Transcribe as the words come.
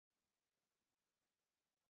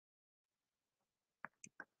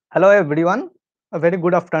Hello everyone, a very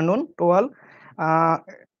good afternoon to all. Uh,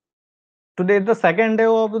 Today is the second day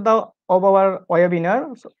of our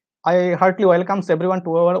webinar. So I heartily welcomes everyone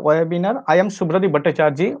to our webinar. I am Subhradip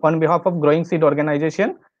Bhattacharjee on behalf of Growing Seed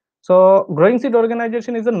Organization. So Growing Seed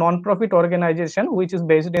Organization is a non-profit organization which is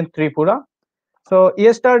based in Tripura. So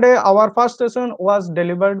yesterday our first session was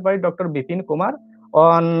delivered by Dr. Kumar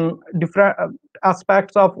on different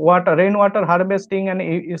aspects of water, rainwater harvesting and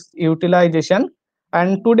its utilization.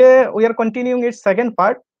 And today we are continuing its second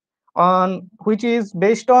part on which is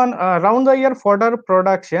based on round the year fodder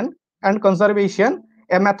production and conservation,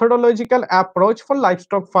 a methodological approach for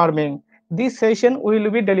livestock farming. This session will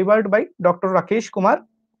be delivered by Dr. Rakesh Kumar.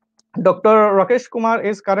 Dr. Rakesh Kumar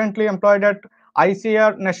is currently employed at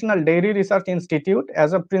ICAR National Dairy Research Institute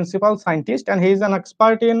as a principal scientist, and he is an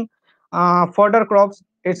expert in fodder crops,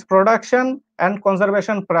 its production and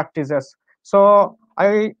conservation practices. So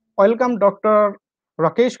I welcome Dr.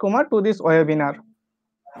 Rakesh Kumar to this webinar.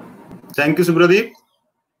 Thank you, Subhradip.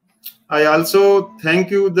 I also thank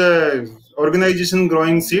you, the organization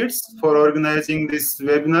Growing Seeds, for organizing this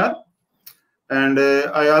webinar. And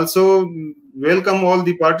I also welcome all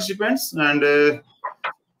the participants and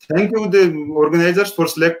thank you, the organizers, for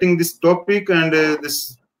selecting this topic and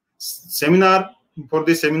this seminar for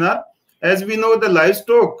this seminar. As we know, the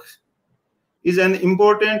livestock is an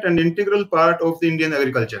important and integral part of the Indian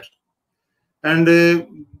agriculture. And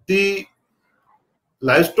the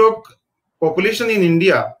livestock population in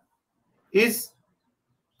India is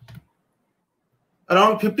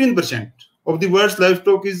around 15% of the world's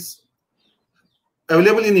livestock is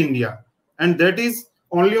available in India, and that is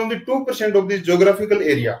only 2% of the geographical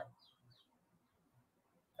area.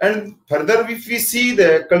 And further, if we see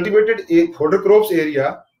the cultivated fodder crops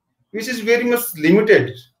area, which is very much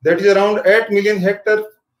limited, that is around 8 million hectares,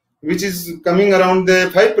 which is coming around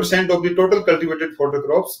the 5% of the total cultivated fodder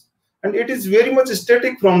crops, and it is very much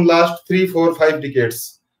static from last 3, 4, 5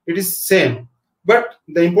 decades. It is same, but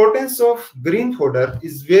the importance of green fodder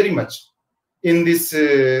is very much in this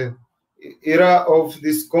era of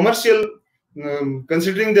this commercial,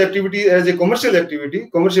 considering the activity as a commercial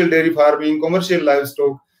activity, commercial dairy farming, commercial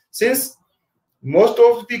livestock, since most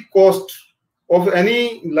of the cost of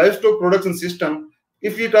any livestock production system,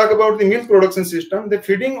 if we talk about the milk production system, the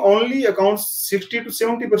feeding only accounts 60 to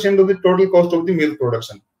 70% of the total cost of the milk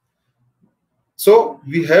production. So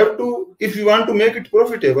we have to, if we want to make it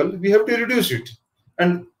profitable, we have to reduce it.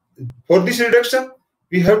 And for this reduction,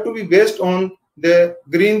 we have to be based on the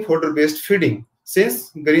green fodder based feeding, since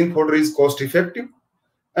green fodder is cost effective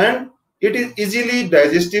and it is easily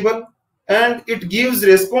digestible and it gives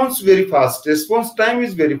response very fast. Response time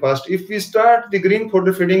is very fast. If we start the green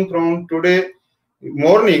fodder feeding from today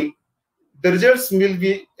morning, the results will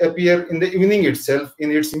be appear in the evening itself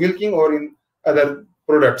in its milking or in other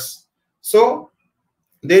products. So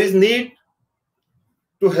there is need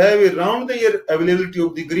to have a round the year availability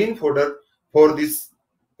of the green fodder for this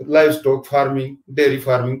livestock farming, dairy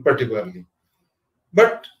farming particularly.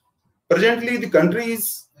 But presently the country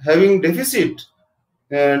is having deficit.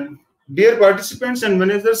 And dear participants and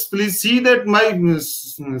managers, please see that my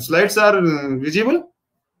slides are visible.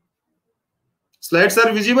 Slides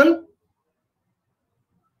are visible.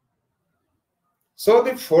 So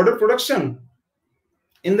the fodder production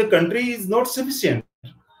in the country is not sufficient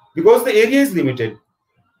because the area is limited.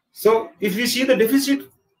 So if we see the deficit,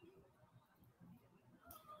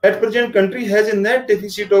 at present country has a net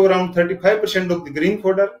deficit of around 35% of the green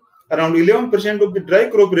fodder, around 11% of the dry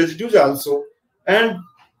crop residues also, and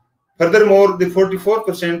furthermore the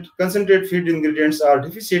 44% concentrate feed ingredients are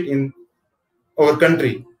deficit in our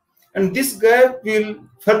country. And this gap will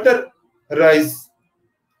further rise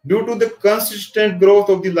due to the consistent growth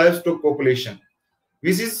of the livestock population,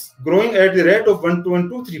 which is growing at the rate of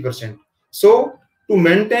 1.23%. So to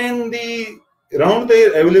maintain the round the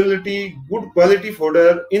year availability, good quality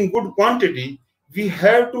fodder in good quantity, we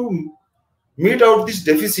have to meet out this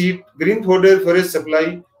deficit. Green fodder forage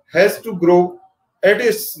supply has to grow at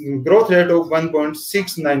a growth rate of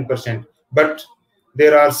 1.69%. But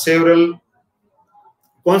there are several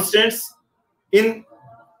constants in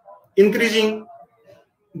increasing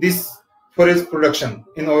this forage production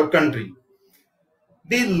in our country.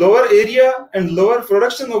 The lower area and lower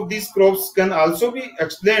production of these crops can also be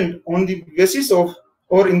explained on the basis of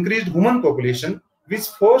our increased human population, which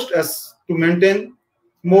forced us to maintain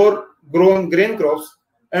more grain crops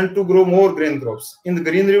and to grow more grain crops. In the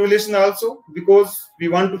Green Revolution also, because we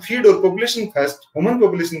want to feed our population first, human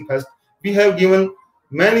population first, we have given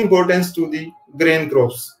main importance to the grain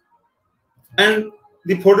crops. And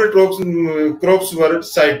the fodder crops were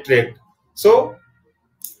sidetracked. So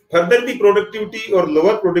Further, the productivity or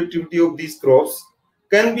lower productivity of these crops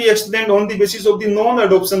can be explained on the basis of the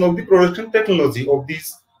non-adoption of the production technology of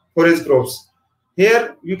these forage crops.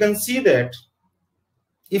 Here you can see that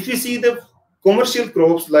if you see the commercial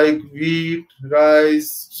crops like wheat,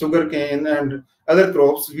 rice, sugarcane, and other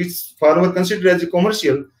crops which farmer consider as a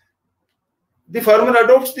commercial, the farmer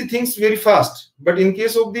adopts the things very fast. But in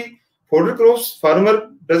case of the fodder crops,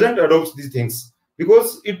 farmer doesn't adopt these things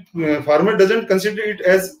because farmer doesn't consider it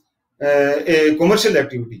as a commercial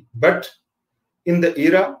activity. But in the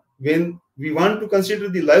era when we want to consider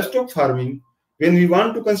the livestock farming, when we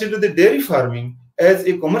want to consider the dairy farming as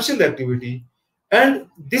a commercial activity, and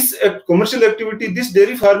this commercial activity, this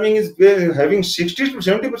dairy farming is having 60 to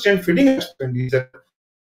 70% feeding expenditure,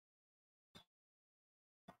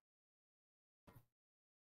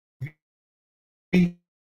 we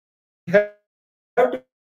have to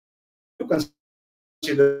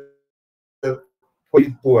consider for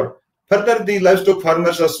the poor. Further, the livestock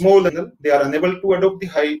farmers are small and they are unable to adopt the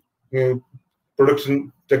high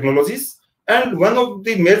production technologies. And one of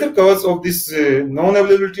the major causes of this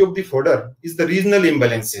non-availability of the fodder is the regional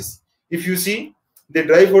imbalances. If you see, the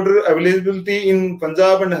dry fodder availability in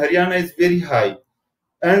Punjab and Haryana is very high,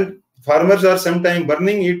 and farmers are sometimes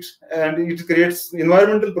burning it, and it creates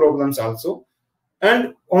environmental problems also.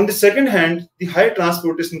 And on the second hand, the high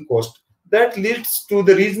transportation cost that leads to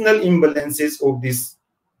the regional imbalances of this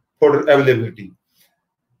fodder availability.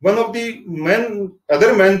 One of the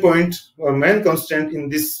other main point or main constant in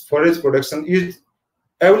this forage production is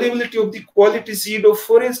availability of the quality seed of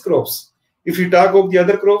forage crops. If you talk of the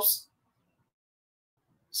other crops,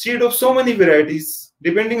 seed of so many varieties,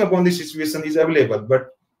 depending upon the situation, is available.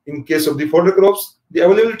 But in case of the fodder crops, the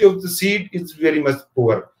availability of the seed is very much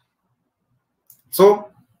poor. So,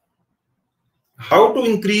 how to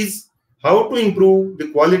improve the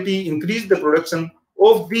quality, increase the production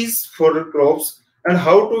of these fodder crops, and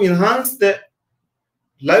how to enhance the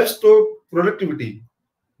livestock productivity,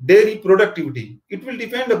 dairy productivity? It will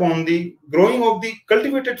depend upon the growing of the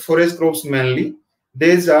cultivated forage crops mainly.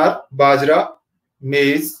 These are bajra,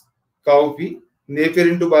 maize, cowpea, Napier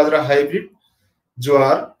into bajra hybrid,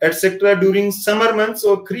 jowar, etc. during summer months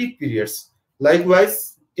or kharif periods.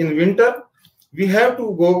 Likewise, in winter, we have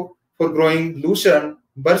to go for growing lucerne,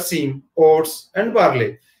 berseem, oats, and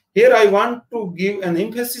barley. Here I want to give an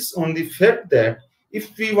emphasis on the fact that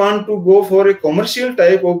if we want to go for a commercial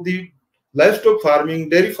type of the livestock farming,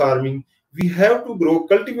 dairy farming, we have to grow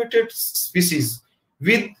cultivated species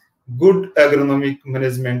with good agronomic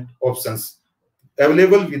management options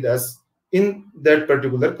available with us in that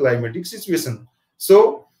particular climatic situation.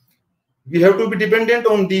 So we have to be dependent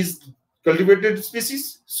on these cultivated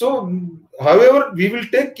species. So, however, we will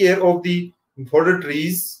take care of the fodder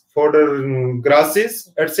trees, fodder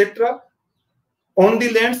grasses, etc. on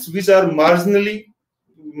the lands which are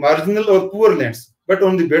marginal or poor lands. But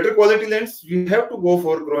on the better quality lands, we have to go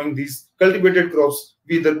for growing these cultivated crops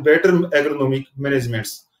with the better agronomic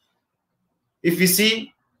managements. If we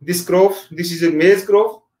see this crop, this is a maize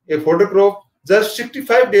crop, a fodder crop, just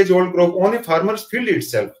 65 days old crop on a farmer's field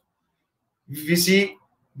itself. We see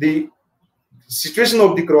the situation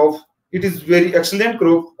of the crop, it is very excellent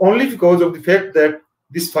crop only because of the fact that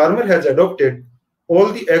this farmer has adopted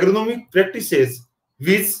all the agronomic practices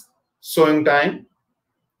with sowing time,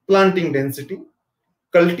 planting density,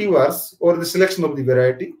 cultivars or the selection of the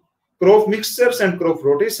variety, crop mixtures and crop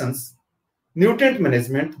rotations, nutrient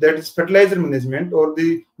management, that is fertilizer management or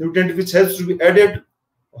the nutrient which has to be added,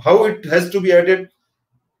 how it has to be added,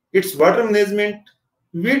 its water management,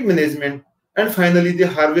 weed management, and finally the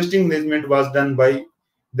harvesting management was done by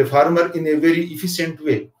the farmer in a very efficient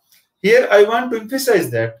way. Here I want to emphasize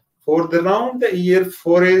that for the round the year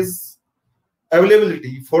forage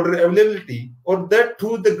availability, fodder availability, or that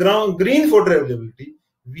through the green fodder availability,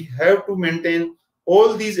 we have to maintain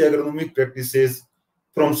all these agronomic practices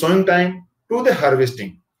from sowing time to the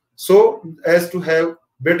harvesting, so as to have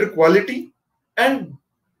better quality and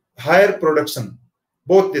higher production,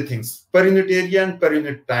 both the things, per unit area and per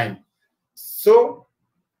unit time. So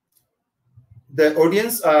the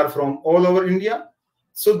audience are from all over India,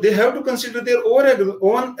 so they have to consider their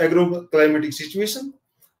own agroclimatic situation.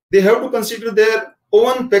 They have to consider their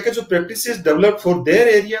own package of practices developed for their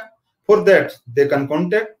area. For that, they can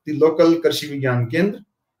contact the local Krishi Vigyan Kendra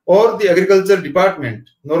or the agriculture department.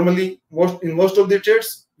 Normally, in most of the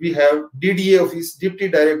trades, we have DDA office, Deputy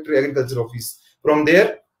Director Agriculture Office. From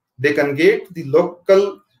there, they can get the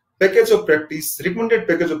local package of practice, recommended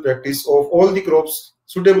package of practice of all the crops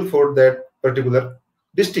suitable for that particular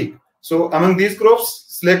district. So among these crops,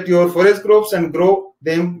 select your forage crops and grow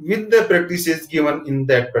them with the practices given in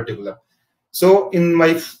that particular. So in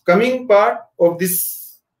my coming part of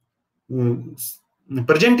this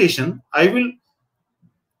presentation, I will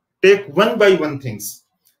take one by one things.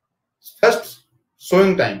 First,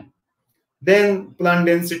 sowing time, then plant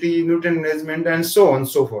density, nutrient management, and so on and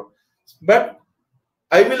so forth. But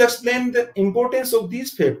I will explain the importance of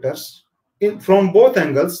these factors from both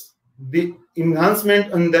angles, the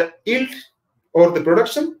enhancement on the yield or the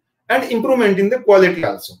production and improvement in the quality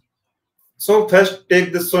also. So first,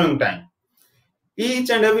 take the sowing time. Each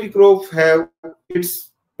and every crop have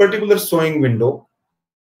its particular sowing window.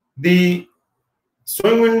 The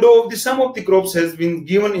sowing window of the some of the crops has been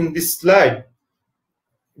given in this slide,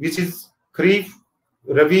 which is Kharif,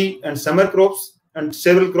 Rabi and summer crops, and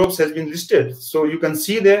several crops has been listed. So you can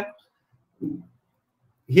see there.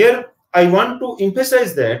 Here I want to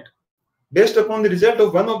emphasize that based upon the result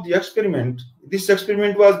of one of the experiment, this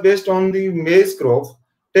experiment was based on the maize crop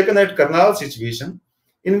taken at Karnal situation,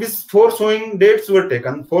 in which 4 sowing dates were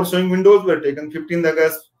taken, 4 sowing windows were taken, 15th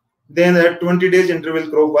August, then at 20 days interval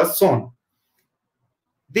crop was sown.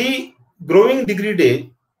 The growing degree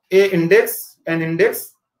day, an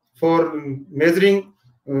index for measuring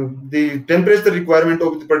the temperature requirement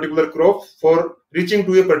of the particular crop for reaching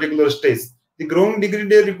to a particular stage. The growing degree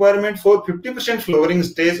day requirement for 50% flowering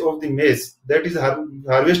stage of the maize, that is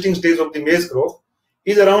harvesting stage of the maize crop,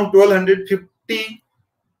 is around 1250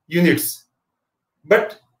 units.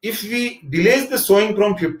 But if we delay the sowing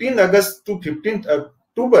from 15th August to 15th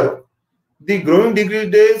October, the growing degree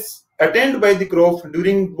days attained by the crop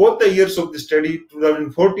during both the years of the study,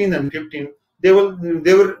 2014 and 15, they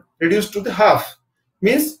were reduced to the half.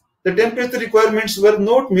 Means the temperature requirements were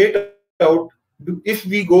not met out if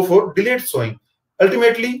we go for delayed sowing.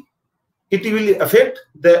 Ultimately, it will affect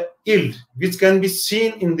the yield, which can be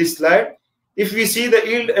seen in this slide. If we see the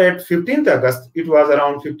yield at 15th August, it was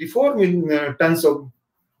around 54 tons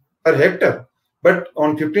per hectare. But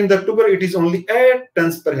on 15th October, it is only 8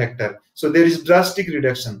 tons per hectare. So there is drastic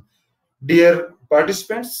reduction. Dear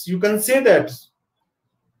participants, you can say that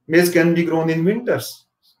maize can be grown in winters,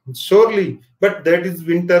 surely, but that is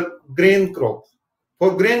winter grain crop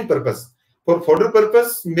for grain purpose. For fodder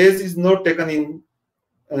purpose, maize is not taken in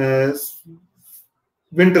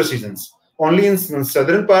winter seasons. Only in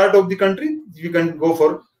southern part of the country, you can go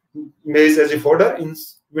for maize as a fodder in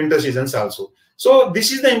winter seasons also. So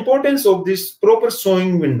this is the importance of this proper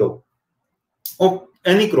sowing window of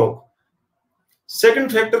any crop.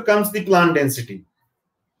 Second factor comes the plant density.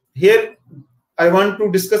 Here I want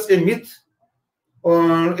to discuss a myth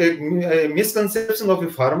or a misconception of a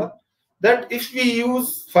farmer, that if we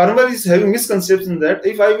use, farmer is having misconception that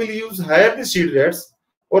if I will use higher the seed rates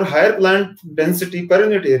or higher plant density per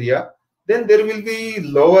unit area, then there will be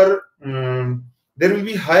lower, there will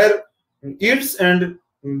be higher yields and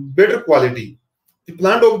better quality. The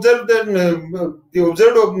plant observed that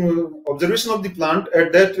the observation of the plant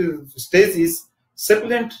at that stage is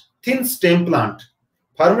succulent thin stem plant.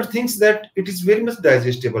 Farmer thinks that it is very much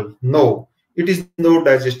digestible. No, it is not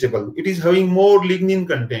digestible. It is having more lignin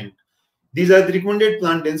content. These are the recommended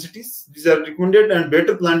plant densities. These are recommended and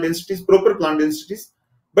better plant densities, proper plant densities.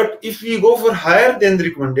 But if we go for higher than the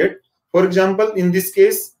recommended, for example, in this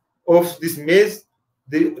case of this maize,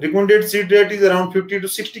 the recommended seed rate is around 50 to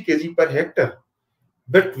 60 kg per hectare.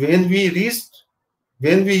 But when we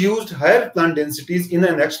used higher plant densities in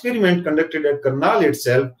an experiment conducted at Karnal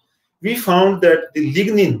itself, we found that the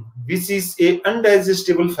lignin, which is a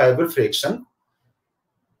undigestible fiber fraction,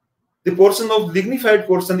 the portion of lignified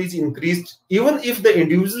portion is increased even if the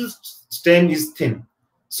individual stem is thin.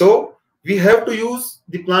 So we have to use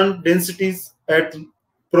the plant densities at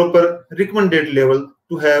proper recommended level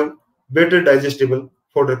to have better digestible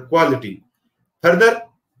fodder quality. Further,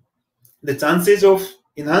 the chances of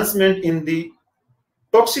enhancement in the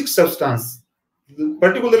toxic substance,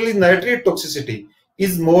 particularly nitrate toxicity,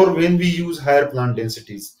 is more when we use higher plant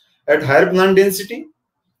densities. At higher plant density,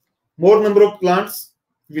 more number of plants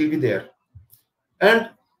will be there. And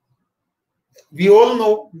we all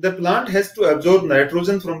know the plant has to absorb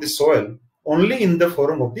nitrogen from the soil only in the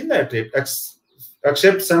form of the nitrate,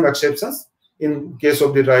 except some exceptions in case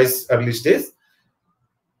of the rice early stage.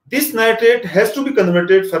 This nitrate has to be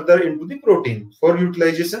converted further into the protein for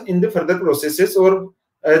utilization in the further processes or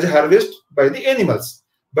as harvest by the animals.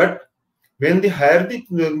 But when the higher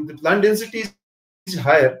the plant density is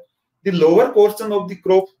higher, the lower portion of the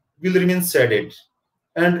crop will remain shaded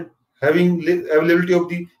and having availability of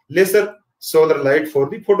the lesser solar light for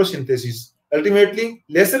the photosynthesis. Ultimately,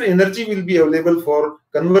 lesser energy will be available for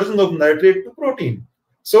conversion of nitrate to protein.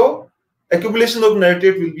 So accumulation of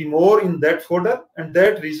nitrate will be more in that fodder, and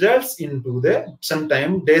that results into the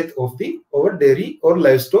sometime death of the our dairy or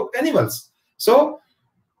livestock animals. So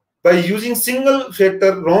by using single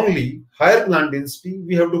factor wrongly, higher plant density,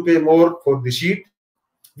 we have to pay more for the seed.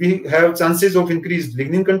 We have chances of increased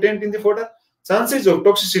lignin content in the fodder. Chances of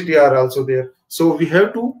toxicity are also there. So we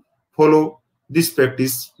have to follow this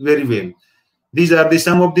practice very well. These are the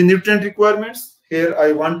some of the nutrient requirements. Here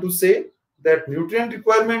I want to say that nutrient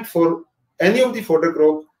requirement for any of the fodder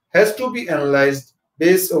crop has to be analyzed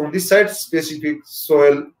based on the site-specific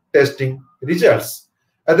soil testing results.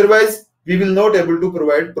 Otherwise, we will not able to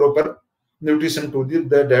provide proper nutrition to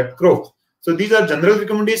that crop. So these are general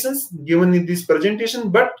recommendations given in this presentation,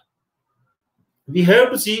 but we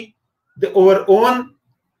have to see our own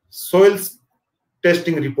soils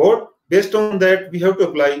testing report. Based on that, we have to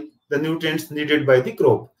apply the nutrients needed by the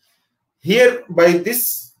crop. Here, by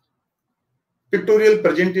this pictorial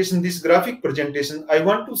presentation, this graphic presentation, I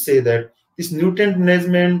want to say that this nutrient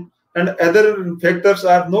management and other factors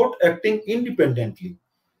are not acting independently.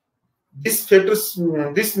 This factors,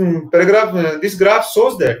 this graph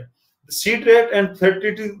shows that the seed rate and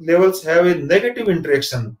fertility levels have a negative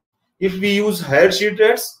interaction. If we use higher seed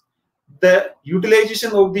rates, the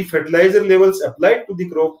utilization of the fertilizer levels applied to the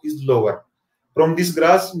crop is lower. From this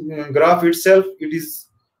graph itself, it is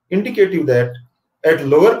indicative that at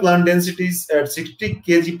lower plant densities at 60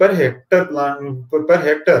 kg per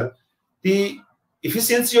hectare, the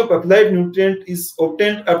efficiency of applied nutrient is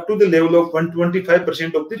obtained up to the level of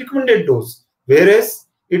 125% of the recommended dose, whereas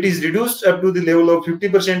it is reduced up to the level of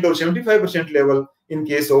 50% or 75% level in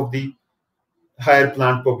case of the higher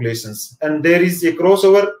plant populations. And there is a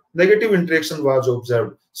crossover negative interaction was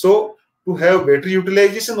observed. So to have better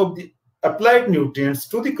utilization of the applied nutrients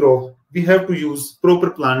to the crop, we have to use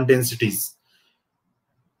proper plant densities.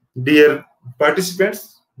 Dear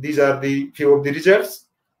participants, these are the few of the results.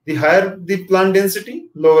 The higher the plant density,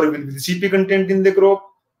 lower will be the CP content in the crop,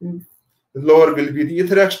 lower will be the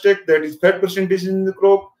ether extract, that is fat percentage in the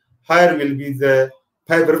crop, higher will be the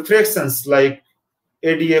fiber fractions like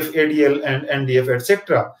ADF, ADL, and NDF,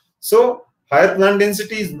 etc. So higher plant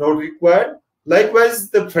density is not required. Likewise,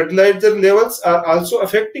 the fertilizer levels are also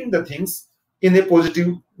affecting the things in a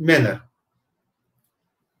positive manner.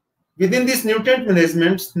 Within this nutrient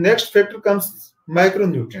management, next factor comes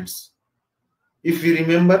micronutrients. If we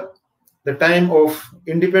remember the time of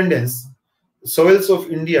independence, soils of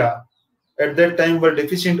India at that time were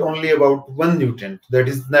deficient only about one nutrient, that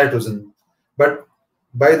is nitrogen. But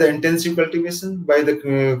by the intensive cultivation, by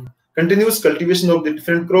the continuous cultivation of the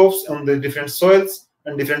different crops on the different soils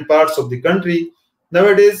and different parts of the country,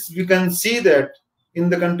 nowadays we can see that in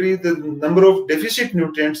the country the number of deficient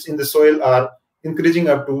nutrients in the soil are increasing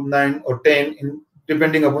up to 9 or 10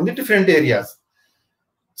 depending upon the different areas.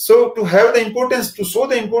 So to have the importance, to show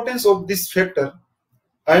the importance of this factor,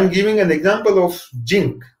 I am giving an example of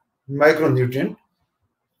zinc micronutrient.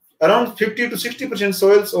 Around 50 to 60%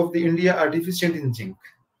 soils of the India are deficient in zinc.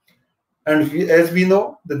 And as we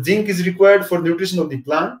know, the zinc is required for nutrition of the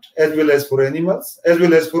plant as well as for animals, as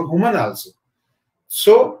well as for human also.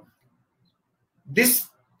 So this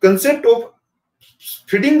concept of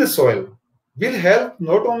feeding the soil will help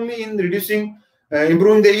not only in reducing,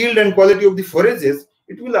 improving the yield and quality of the forages,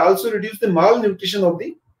 it will also reduce the malnutrition of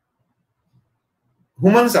the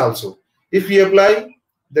humans also. If we apply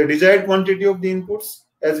the desired quantity of the inputs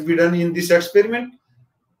as we done in this experiment,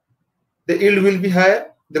 the yield will be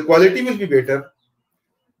higher, the quality will be better,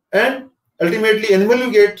 and ultimately animal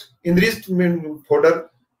will get enriched fodder,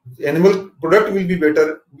 animal product will be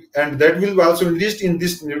better, and that will also enriched in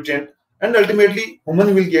this nutrient, and ultimately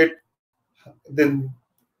human will get the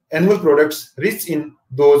animal products rich in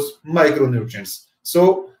those micronutrients.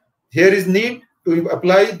 So here is need to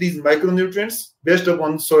apply these micronutrients based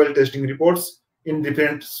upon soil testing reports in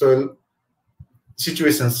different soil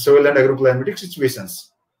situations, soil and agroclimatic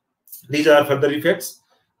situations. These are further effects.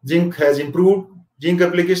 Zinc has improved, zinc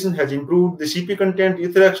application has improved the CP content,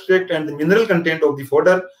 ether extract, and the mineral content of the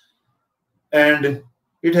fodder, and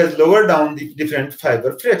it has lowered down the different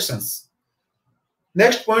fiber fractions.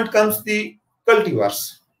 Next point comes the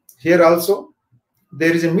cultivars. Here also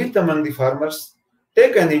there is a myth among the farmers: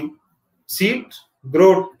 take any seed,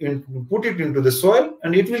 grow it, put it into the soil,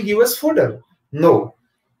 and it will give us fodder. No,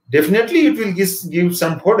 definitely it will give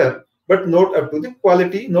some fodder, but not up to the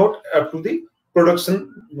quality, not up to the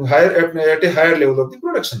production, at a higher level of the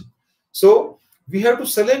production. So we have to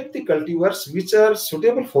select the cultivars which are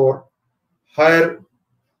suitable for higher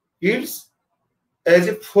yields as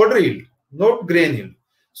a fodder yield, not grain yield.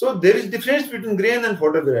 So there is difference between grain and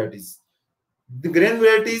fodder varieties. The grain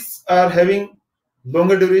varieties are having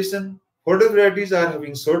longer duration, fodder varieties are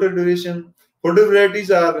having shorter duration, fodder varieties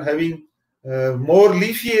are having more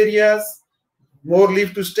leafy areas, more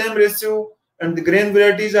leaf to stem ratio, and the grain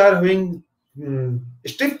varieties are having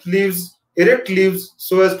stiff leaves, erect leaves,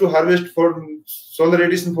 so as to harvest for solar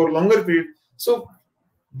radiation for longer period. So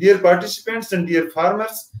dear participants and dear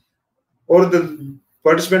farmers or the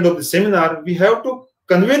participant of the seminar, we have to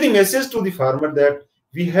convey the message to the farmer that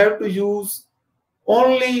we have to use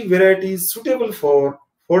only varieties suitable for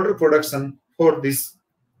fodder production for this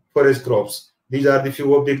forage crops. These are the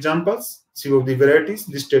few of the examples, few of the varieties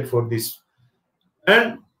listed for this.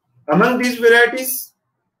 And among these varieties,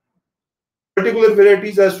 particular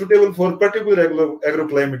varieties are suitable for particular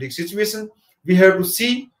agroclimatic situation. We have to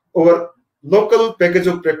see our local package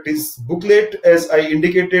of practice booklet, as I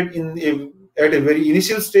indicated at a very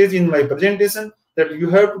initial stage in my presentation, that you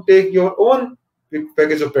have to take your own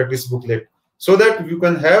package of practice booklet so that you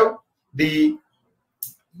can have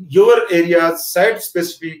your area's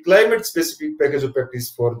site-specific, climate-specific package of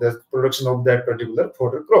practice for the production of that particular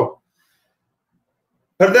fodder crop.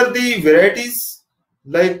 Further, the varieties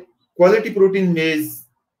like quality protein maize,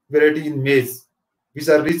 variety in maize, which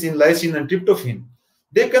are rich in lysine and tryptophan,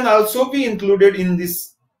 they can also be included in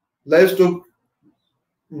this livestock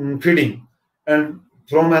feeding. And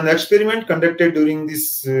from an experiment conducted during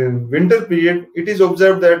this winter period, it is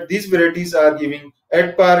observed that these varieties are giving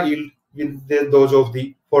at par yield with those of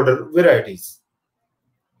the fodder varieties.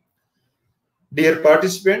 Dear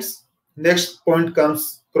participants, next point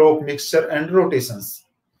comes crop mixture and rotations.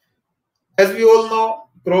 As we all know,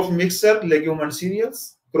 crop mixture, legume and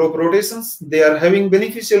cereals, crop rotations, they are having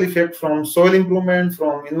beneficial effect from soil improvement,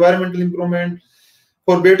 from environmental improvement,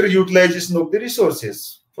 for better utilization of the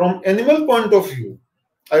resources. From animal point of view,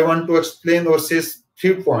 I want to explain or say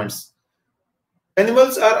few points.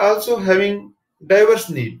 Animals are also having diverse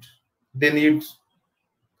need. They need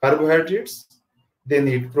carbohydrates, they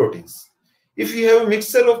need proteins. If you have a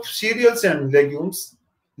mixture of cereals and legumes,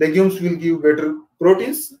 legumes will give better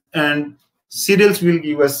proteins and cereals will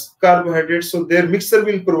give us carbohydrates, so their mixture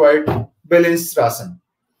will provide balanced ration.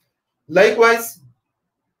 Likewise,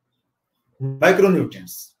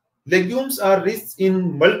 micronutrients. Legumes are rich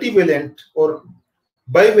in multivalent or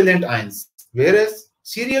bivalent ions, whereas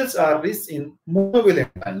cereals are rich in monovalent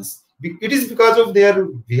ions. It is because of their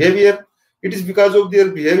behavior, it is because of their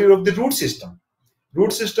behavior of the root system.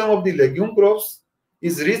 Root system of the legume crops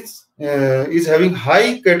is rich, is having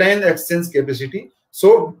high cation exchange capacity,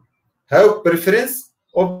 so have preference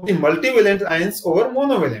of the multivalent ions over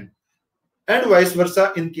monovalent, and vice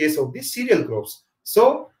versa in case of the cereal crops.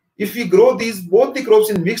 So if we grow both the crops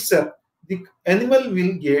in mixture, the animal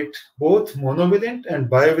will get both monovalent and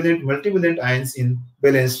bivalent, multivalent ions in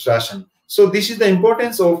balanced ration. So this is the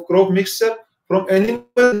importance of crop mixture from animal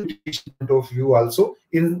nutrition point of view also,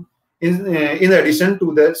 in addition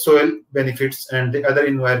to the soil benefits and the other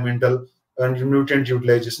environmental and nutrient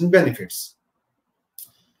utilization benefits.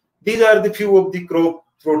 These are the few of the crop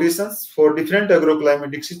rotations for different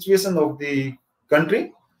agroclimatic situation of the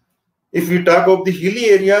country. If we talk of the hilly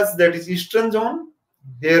areas, that is eastern zone,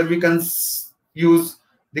 here we can use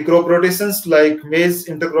the crop rotations like maize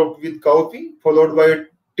intercropped with cowpea, followed by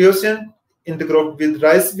teosine intercropped with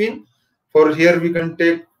rice bean. For here we can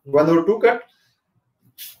take 1 or 2 cut.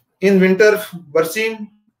 In winter, berseem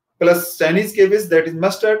plus Chinese cabbage, that is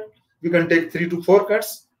mustard, we can take 3 to 4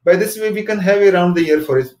 cuts. By this way, we can have around the year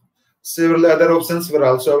forage. Several other options were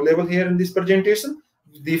also available here in this presentation.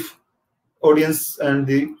 The audience and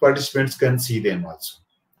the participants can see them also.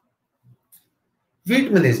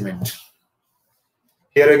 Weed management.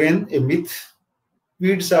 Here again, a myth.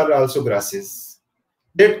 Weeds are also grasses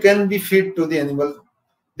that can be fed to the animal.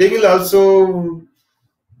 They will also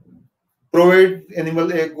provide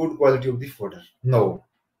animal a good quality of the fodder. No.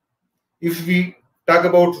 If we talk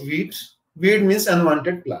about weed, weed means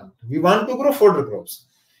unwanted plant. We want to grow fodder crops.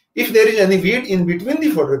 If there is any weed in between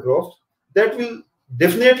the fodder crops, that will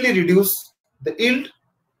definitely reduce the yield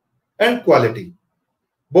and quality,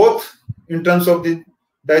 both in terms of the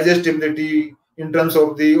digestibility, in terms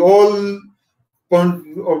of the all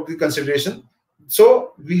point of the consideration.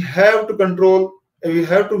 So we have to control and we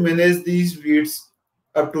have to manage these weeds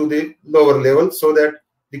up to the lower level so that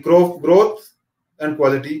the crop growth and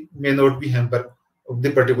quality may not be hampered of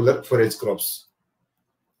the particular forage crops.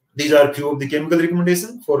 These are few of the chemical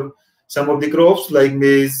recommendations for some of the crops like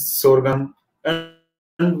maize, sorghum, and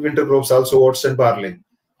winter crops also oats and barley.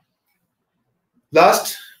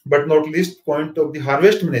 Last but not least point of the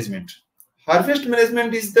harvest management. Harvest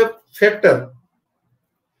management is the factor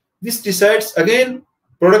which decides again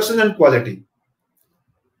production and quality.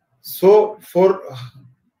 So for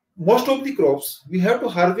most of the crops, we have to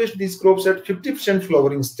harvest these crops at 50%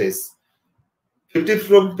 flowering stage.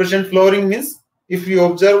 50% flowering means if we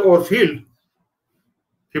observe our field,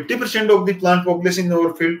 50% of the plant population in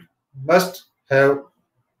our field must have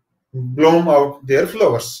blown out their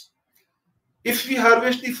flowers. If we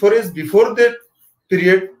harvest the forage before that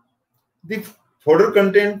period, the fodder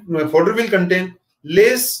will contain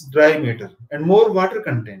less dry matter and more water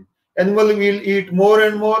content. Animal will eat more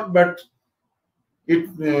and more, but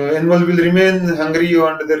animal will remain hungry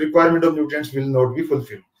and the requirement of nutrients will not be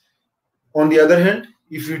fulfilled. On the other hand,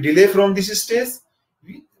 if we delay from this stage,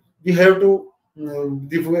 we have to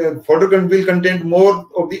the fodder will contain more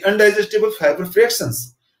of the undigestible fiber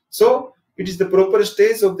fractions. So it is the proper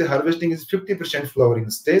stage of the harvesting is 50% flowering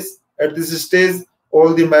stage. At this stage,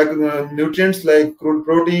 all the nutrients like crude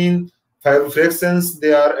protein, fiber fractions,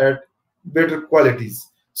 they are at better qualities.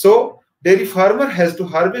 So dairy farmer has to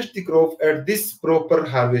harvest the crop at this proper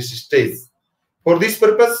harvest stage. For this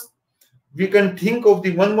purpose, we can think of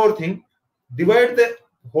the one more thing: divide the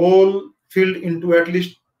whole field into at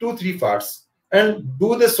least 2-3 parts and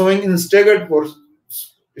do the sowing in staggered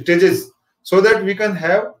stages, so that we can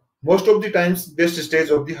have most of the times best stage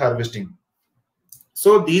of the harvesting.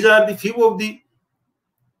 So these are the few of the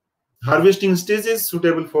harvesting stages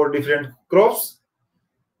suitable for different crops.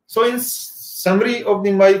 So in summary of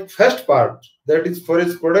my first part, that is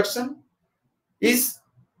forage production, is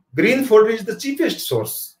green fodder is the cheapest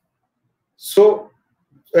source, so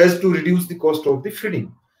as to reduce the cost of the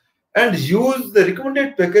feeding, and use the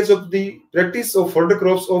recommended package of the practice of fodder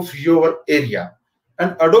crops of your area,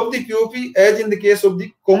 and adopt the POP as in the case of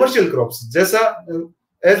the commercial crops.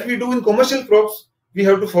 As we do in commercial crops, we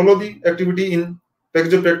have to follow the activity in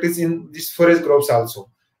package of practice in these forage crops also.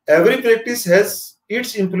 Every practice has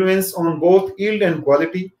its influence on both yield and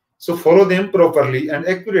quality, so follow them properly and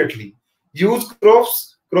accurately. Use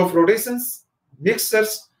crops, crop rotations,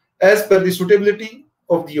 mixtures as per the suitability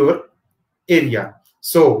of your area.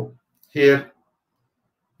 So here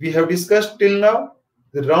we have discussed till now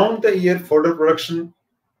the round the year fodder production,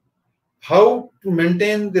 how to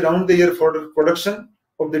maintain the round the year fodder production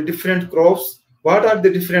of the different crops, what are the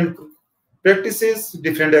different practices,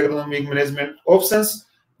 different agronomic management options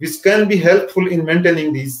which can be helpful in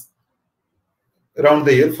maintaining these round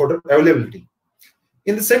the year fodder availability.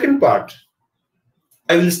 In the second part,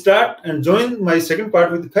 I will start and join my second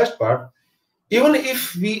part with the first part. Even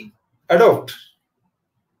if we adopt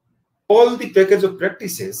all the package of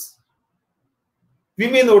practices, we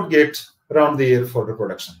may not get round the year fodder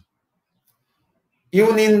production.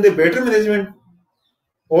 Even in the better management,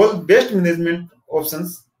 all best management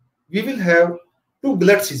options, we will have 2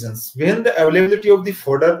 glut seasons when the availability of the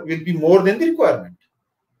fodder will be more than the requirement,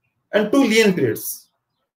 and 2 lean periods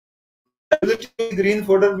when the availability of the green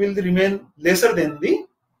fodder will remain lesser than the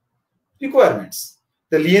requirements.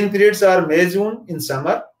 The lean periods are May, June in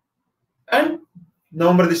summer and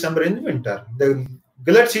November, December in winter. The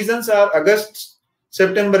glut seasons are August,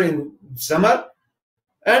 September in summer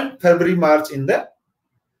and February, March in the.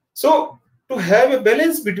 So to have a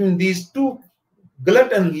balance between these 2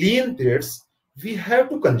 glut and lean periods, we have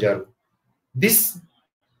to conserve this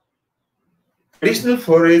additional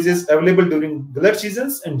forages available during glut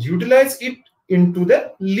seasons and utilize it into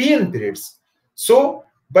the lean periods. So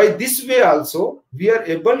by this way also, we are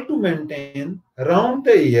able to maintain around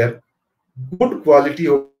the year good quality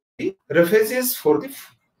of the refuges for the.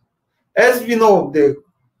 As we know, the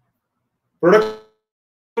production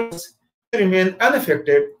remain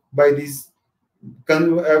unaffected by these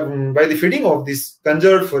by the feeding of these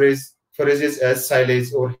conserved forages as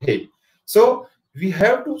silage or hay. So we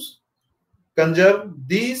have to conserve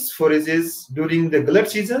these forages during the glut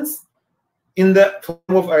seasons in the form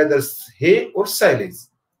of either hay or silage.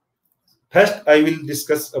 First, I will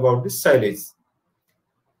discuss about the silage.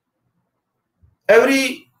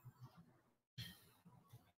 Every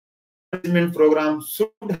management program should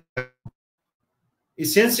have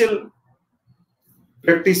essential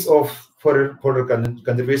practice of fodder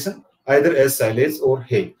conservation, either as silage or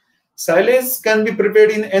hay. Silage can be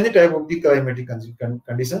prepared in any type of the climatic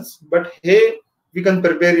conditions, but hay we can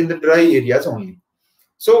prepare in the dry areas only.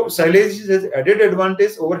 So silage has added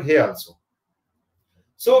advantage over hay also.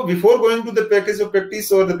 So before going to the package of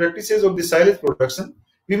practice or the practices of the silage production,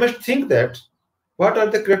 we must think that what are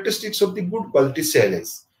the characteristics of the good quality silage.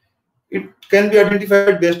 It can be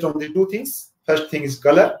identified based on the 2 things. First thing is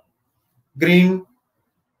color. Green,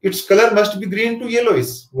 its color must be green to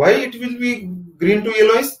yellowish. Why it will be green to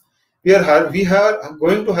yellowish? We are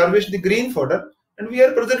going to harvest the green fodder and we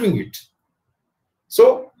are preserving it.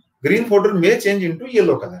 So green fodder may change into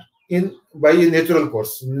yellow color by a natural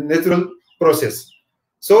process.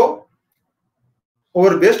 So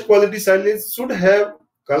our best quality silage should have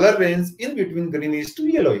color range in between greenish to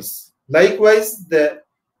yellowish. Likewise, the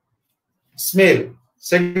smell.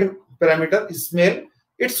 Second parameter is smell.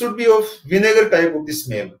 It should be of vinegar type of the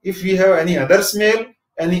smell. If we have any other smell,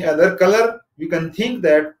 any other color, we can think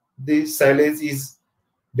that the silage is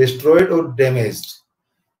destroyed or damaged.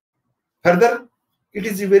 Further, it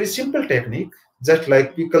is a very simple technique, just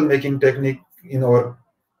like pickle making technique in our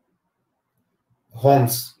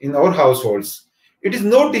homes, in our households. It is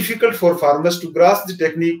not difficult for farmers to grasp the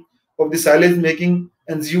technique of the silage making,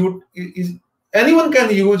 and anyone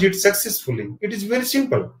can use it successfully. It is very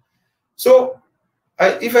simple. So,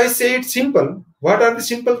 if I say it's simple, what are the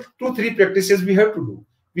simple 2-3 practices we have to do?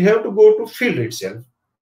 We have to go to field itself,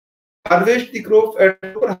 harvest the crop at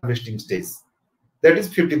proper harvesting stage, that is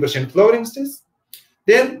 50% flowering stage,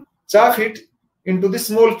 then chaff it into the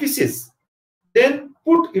small pieces, then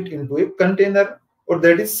put it into a container, or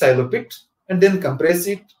that is silo pit, and then compress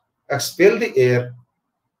it, expel the air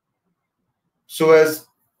so as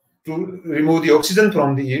to remove the oxygen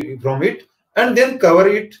from it, and then cover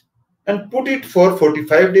it and put it for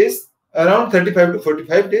 45 days, around 35 to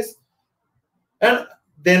 45 days, and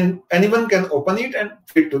then anyone can open it and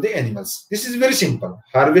feed to the animals. This is very simple.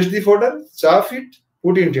 Harvest the fodder, chaff it,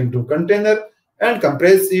 put it into container, and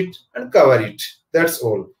compress it and cover it. That's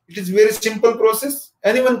all. It is very simple process.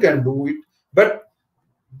 Anyone can do it, but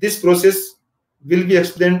this process will be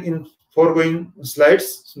explained in foregoing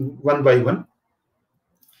slides one by one.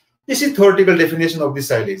 This is theoretical definition of the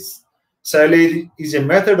silage. Silage is a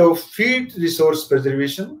method of feed resource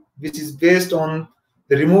preservation which is based on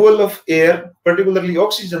the removal of air, particularly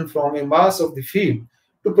oxygen, from a mass of the feed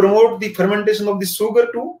to promote the fermentation of the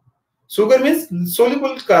sugar means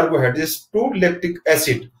soluble carbohydrates to lactic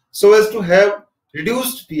acid, so as to have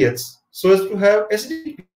reduced pH, so as to have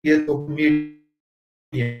acidic pH of medium.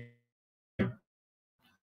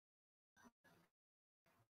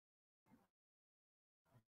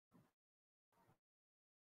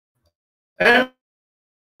 And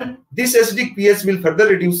this acidic pH will further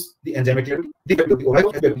reduce the enzymatic activity.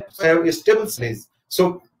 Have a stable silage.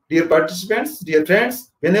 So, dear participants, dear friends,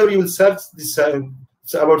 whenever you will search this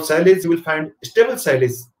about silage, you will find stable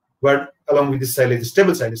silage word along with this silage.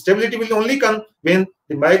 Stable silage. Stability will only come when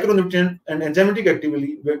the micronutrient and enzymatic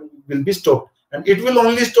activity will be stopped, and it will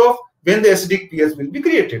only stop when the acidic pH will be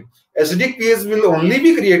created. Acidic pH will only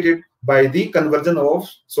be created by the conversion of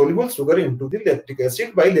soluble sugar into the lactic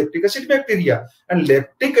acid by lactic acid bacteria, and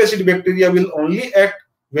lactic acid bacteria will only act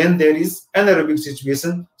when there is anaerobic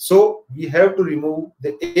situation. So we have to remove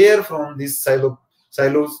the air from these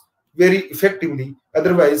silos very effectively,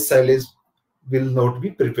 otherwise silage will not be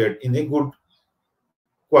prepared in a good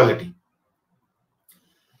quality.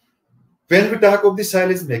 When we talk of the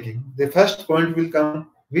silage making, the first point will come,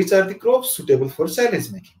 which are the crops suitable for silage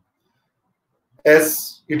making.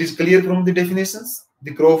 As it is clear from the definitions,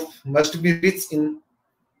 the crop must be rich in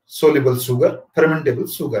soluble sugar, fermentable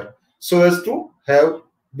sugar, so as to have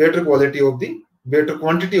better quantity of the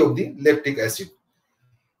lactic acid.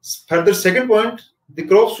 Further, second point, the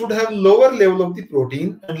crop should have lower level of the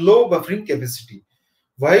protein and low buffering capacity.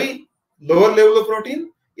 Why lower level of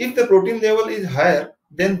protein? If the protein level is higher,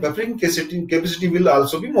 then buffering capacity will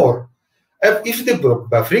also be more. If the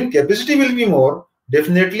buffering capacity will be more,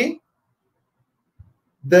 definitely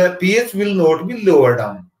the pH will not be lower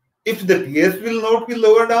down. If the pH will not be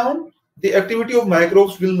lower down, the activity of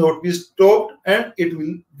microbes will not be stopped and it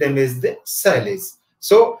will damage the silage.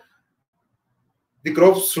 So, the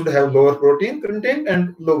crops should have lower protein content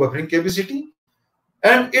and low buffering capacity,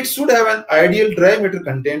 and it should have an ideal dry matter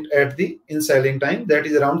content at the ensiling time, that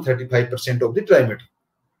is around 35% of the dry matter.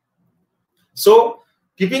 So,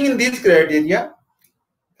 keeping in these criteria,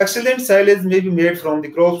 excellent silage may be made from the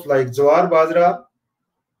crops like jowar, bajra,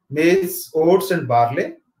 maize, oats, and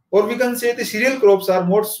barley, or we can say the cereal crops are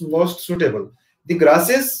most suitable. The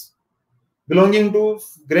grasses belonging to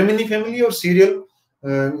Gramineae family or cereal,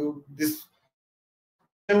 these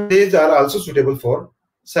are also suitable for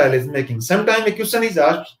silage making. Sometimes a question is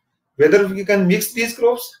asked whether we can mix these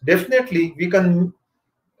crops. Definitely, we can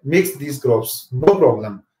mix these crops, no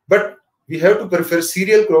problem. But we have to prefer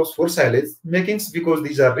cereal crops for silage makings because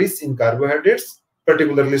these are rich in carbohydrates,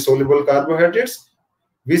 particularly soluble carbohydrates,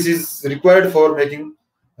 which is required for making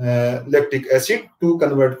lactic acid to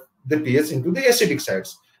convert the pH into the acidic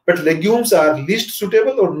sides. But legumes are least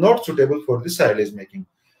suitable or not suitable for the silage making.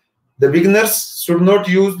 The beginners should not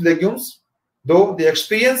use legumes, though the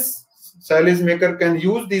experienced silage maker can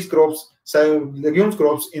use these crops, legumes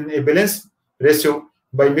crops, in a balanced ratio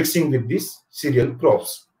by mixing with these cereal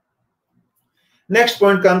crops. Next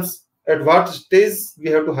point comes, at what stage we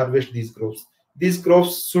have to harvest these crops. These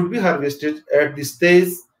crops should be harvested at the stage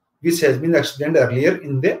which has been explained earlier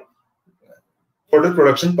in the fodder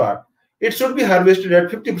production part. it should be harvested at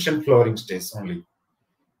 50% flowering stage only.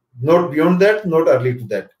 Not beyond that, not early to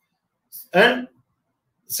that. And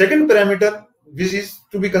second parameter which is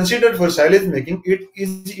to be considered for silage making, it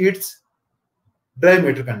is its dry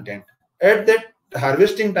matter content. At that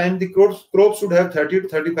harvesting time, the crop should have 30 to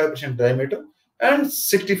 35% dry matter and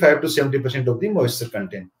 65 to 70% of the moisture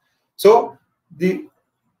content. So the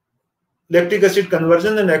lactic acid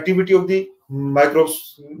conversion and activity of the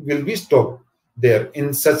microbes will be stopped there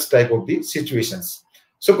in such type of the situations.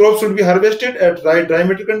 So crops should be harvested at right dry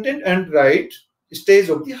matter content and right stage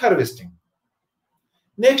of the harvesting.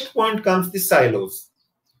 Next point comes the silos.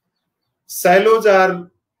 Silos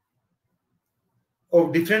are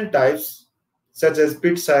of different types, such as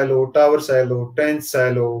pit silo, tower silo, trench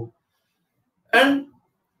silo. And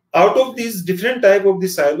out of these different type of the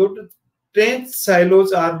silo, trench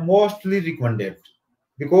silos are mostly recommended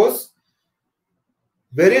because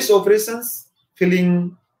various operations,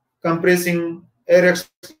 filling, compressing, air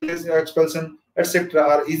expulsion, etc.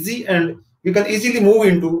 are easy, and we can easily move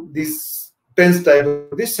into this trench type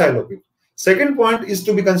of this silo pit. Second point is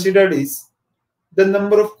to be considered is the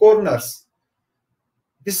number of corners.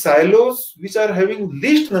 The silos which are having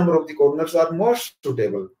least number of the corners are most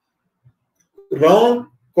suitable. Round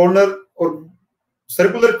corner or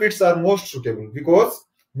circular pits are most suitable because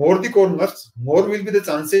more the corners, more will be the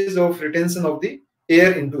chances of retention of the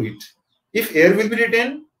air into it. If air will be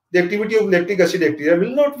retained, the activity of lactic acid bacteria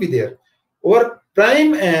will not be there. Our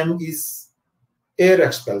prime aim is air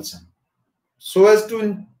expulsion, so as to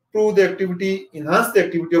improve the activity, enhance the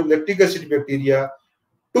activity of lactic acid bacteria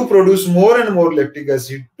to produce more and more lactic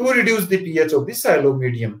acid to reduce the pH of the silo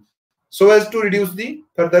medium, so as to reduce the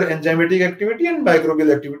further enzymatic activity and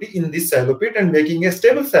microbial activity in this silo pit and making a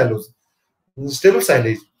stable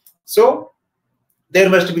silage. So there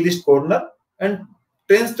must be this corner, and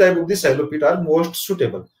trench type of the silo pit are most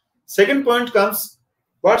suitable. Second point comes,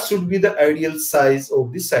 what should be the ideal size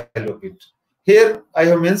of the silo pit? Here I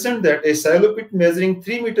have mentioned that a silo pit measuring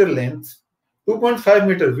 3 meter length, 2.5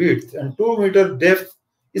 meter width and 2 meter depth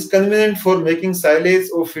is convenient for making silage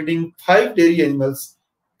or feeding 5 dairy animals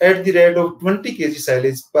at the rate of 20 kg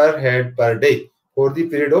silage per head per day for the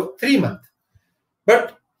period of 3 months.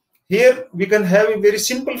 But here we can have a very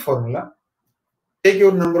simple formula. Take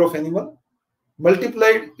your number of animal,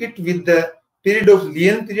 multiply it with the period of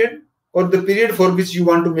lean period or the period for which you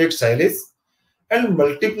want to make silage, and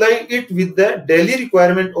multiply it with the daily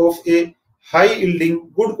requirement of a high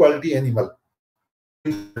yielding good quality animal,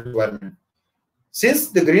 green fodder requirement. Since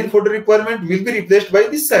the green fodder requirement will be replaced by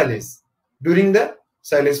the silage during the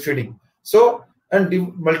silage feeding. So, and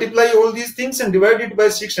multiply all these things and divide it by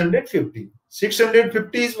 650.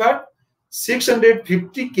 650 is what?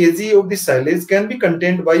 650 kg of the silage can be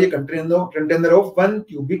contained by a container of 1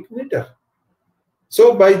 cubic meter.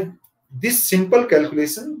 So by this simple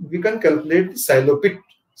calculation, we can calculate the silo pit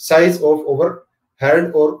size of our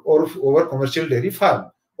herd or over commercial dairy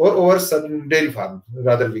farm or over certain dairy farm,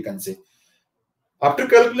 rather we can say. After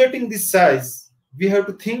calculating this size, we have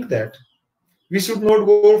to think that we should not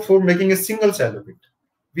go for making a single silo pit.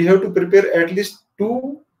 We have to prepare at least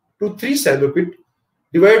 2 to 3 silo pit,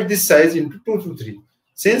 divide this size into 2 to 3.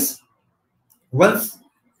 Since once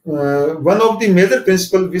one of the major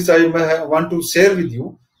principles which I want to share with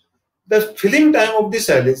you, the filling time of the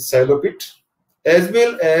silo pit as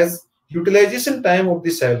well as utilization time of the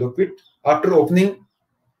silo pit after opening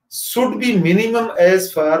should be minimum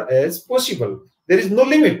as far as possible. There is no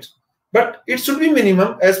limit, but it should be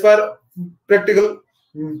minimum as far practical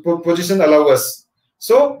position allow us.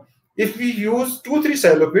 So if we use 2-3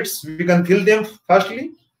 silo pits, we can fill them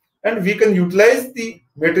fastly and we can utilize the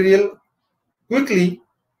material quickly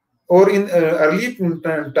or in early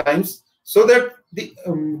times, so that the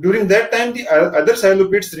during that time the other silo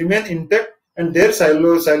pits remain intact and their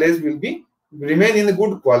silage will be remain in a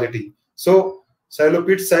good quality. So silo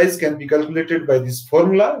pit size can be calculated by this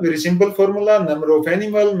formula, very simple formula: number of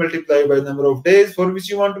animal multiplied by number of days for which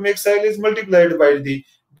you want to make silage, multiplied by the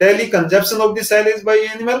daily consumption of the silage by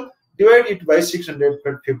animal, divide it by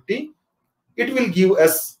 650. It will give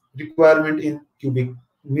us requirement in cubic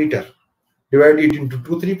meter. Divide it into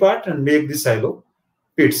 2-3 parts and make the silo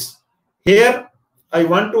pits. Here I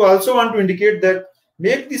also want to indicate that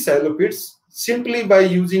make the silo pits simply by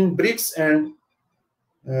using bricks and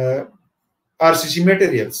RCC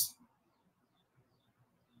materials,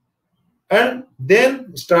 and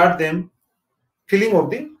then start them filling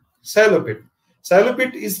of the silo pit. Silo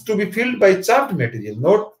pit is to be filled by chopped material,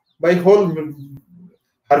 not by whole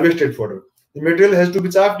harvested fodder. The material has to be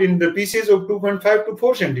chopped in the pieces of 2.5 to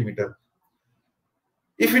 4 centimeter.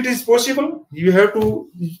 If it is possible, you have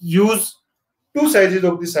to use two sizes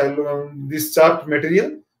of the silo, this chaff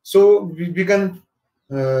material, so we can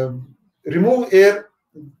remove air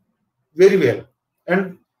very well,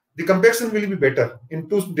 and the compaction will be better in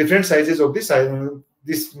two different sizes of the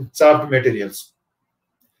this chaff materials.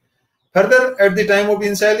 Further, at the time of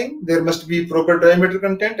ensiling, there must be proper dry matter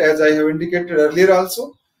content, as I have indicated earlier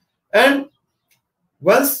also. And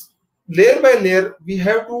once layer by layer, we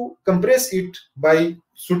have to compress it by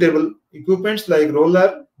suitable equipments like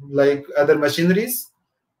roller, like other machineries.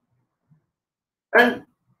 And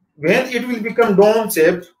when it will become dome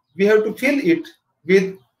shape, we have to fill it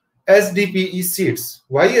with SDPE sheets.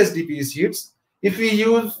 Why SDPE sheets? If we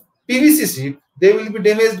use PVC sheet, they will be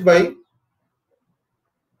damaged by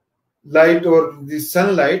light or the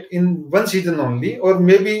sunlight in one season only, or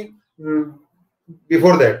maybe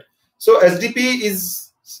before that. So SDP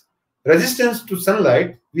is resistance to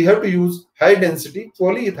sunlight. We have to use high density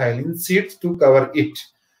polyethylene sheets to cover it,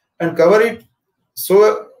 and cover it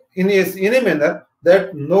so in a manner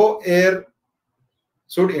that no air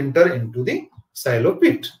should enter into the silo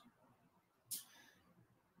pit.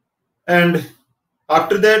 And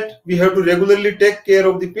after that, we have to regularly take care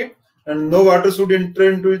of the pit, and no water should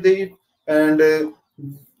enter into it. And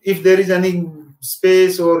if there is any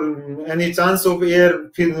space or any chance of air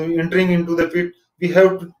entering into the pit, we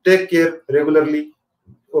have to take care regularly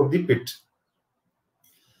of the pit.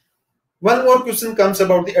 One more question comes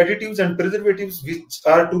about the additives and preservatives which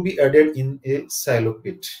are to be added in a silo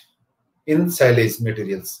pit, in silage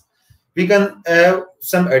materials. We can have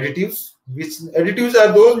some additives, which additives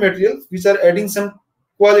are those materials which are adding some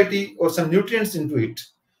quality or some nutrients into it,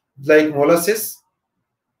 like molasses.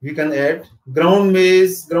 We can add ground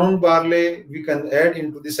maize, ground barley, we can add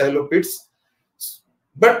into the silo pits.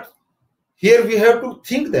 But here we have to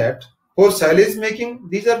think that for silage making,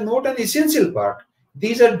 these are not an essential part.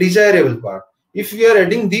 These are desirable part. If we are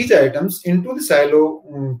adding these items into the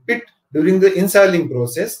silo pit during the ensiling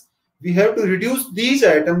process, we have to reduce these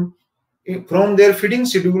items from their feeding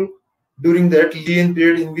schedule during that lean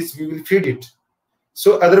period in which we will feed it.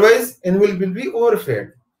 So otherwise, animal will be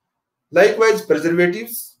overfed. Likewise,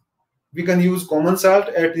 preservatives, we can use common salt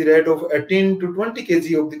at the rate of 18 to 20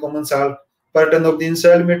 kg of the common salt per ton of the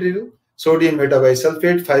ensiled material, sodium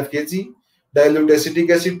metabisulfate 5 kg, dilute acetic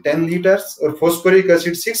acid 10 liters, or phosphoric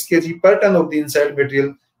acid 6 kg per ton of the ensiled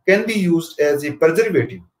material can be used as a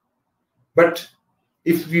preservative. But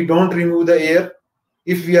if we don't remove the air,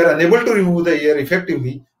 if we are unable to remove the air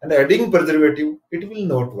effectively, and adding preservative, it will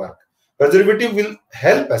not work. Preservative will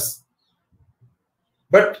help us,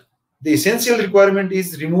 but the essential requirement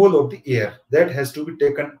is removal of the air. That has to be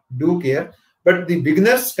taken due care. But the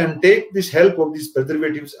beginners can take this help of these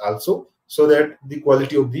preservatives also, so that the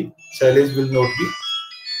quality of the silage will not be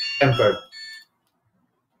hampered.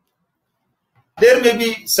 There may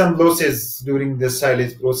be some losses during the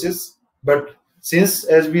silage process, but since,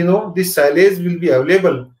 as we know, this silage will be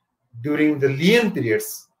available during the lean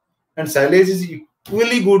periods, and silage is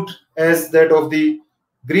equally good as that of the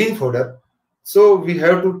green fodder, so we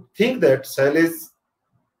have to think that silage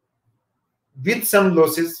with some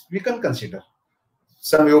losses we can consider.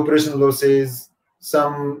 Some evaporation losses,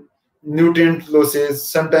 some nutrient losses,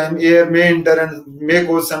 sometimes air may enter and may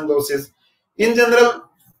cause some losses. In general,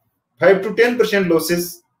 5 to 10%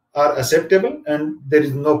 losses are acceptable and there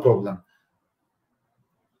is no problem.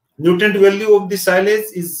 Nutrient value of the silage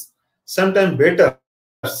is sometimes better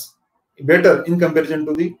in comparison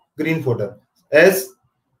to the green fodder, as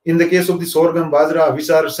in the case of the sorghum, bajra, which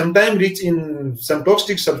are sometimes rich in some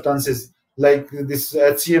toxic substances like this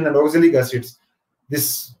HCN and oxalic acids.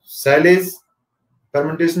 This silage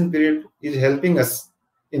fermentation period is helping us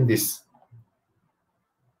in this.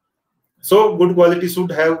 So good quality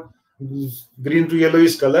should have green to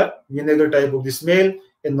yellowish color, vinegar type of the smell.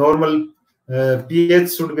 A normal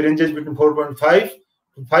pH should be ranges between 4.5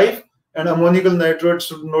 to 5, and ammonical nitrate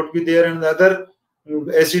should not be there, and other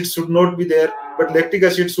acids should not be there, but lactic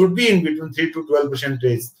acid should be in between 3 to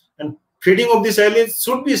 12%. And feeding of the silage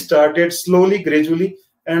should be started slowly, gradually,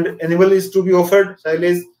 and animal is to be offered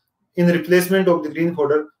silage in replacement of the green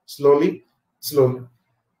fodder slowly.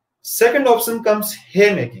 Second option comes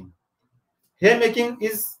hay making. Hay making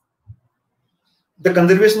is the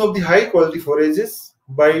conservation of the high quality forages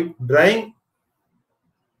by drying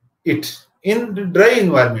it in the dry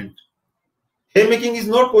environment. Hay making is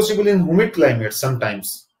not possible in humid climates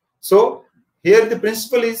sometimes. So here the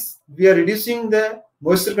principle is we are reducing the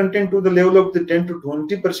moisture content to the level of the 10 to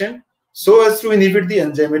 20% so as to inhibit the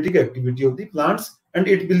enzymatic activity of the plants, and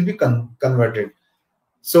it will be converted.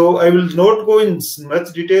 So I will not go in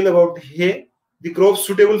much detail about hay. The crops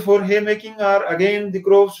suitable for hay making are again the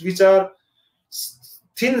crops which are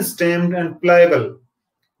thin-stemmed and pliable,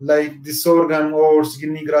 like the sorghum, oats,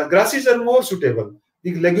 guinea grass. Grasses are more suitable.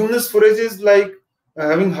 The leguminous forages like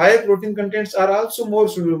having higher protein contents are also more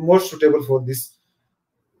suitable for this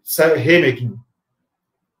hay making.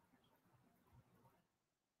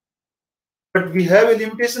 But we have a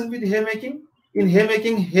limitation with hay making. In hay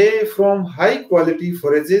making, hay from high quality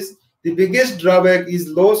forages, the biggest drawback is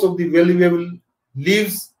loss of the valuable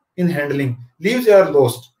leaves in handling. Leaves are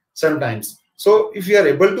lost sometimes. So if you are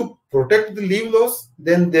able to protect the leaf loss,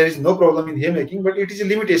 then there is no problem in hay making, but it is a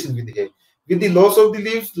limitation with the hay. With the loss of the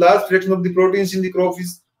leaves, large fraction of the proteins in the crop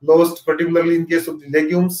is lost, particularly in case of the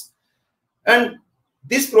legumes. And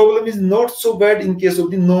this problem is not so bad in case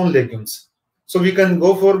of the non-legumes. So we can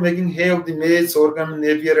go for making hay of the maize, sorghum,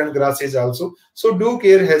 napier, and grasses also. So due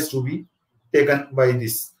care has to be taken by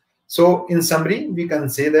this. So in summary, we can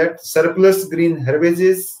say that surplus green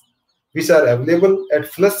herbaceous which are available at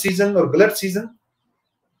flush season or glut season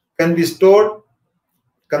can be stored,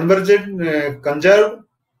 conserved,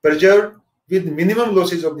 preserved with minimum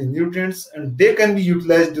losses of the nutrients, and they can be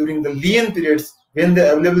utilized during the lean periods when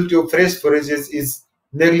the availability of fresh forages is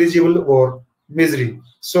negligible or misery.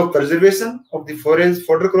 So preservation of the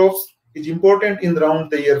fodder crops is important in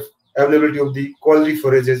round the year availability of the quality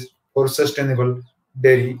forages for sustainable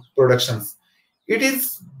dairy productions. It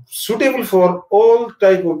is suitable for all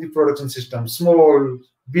type of the production system, small,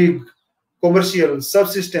 big, commercial,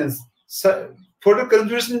 subsistence. Fodder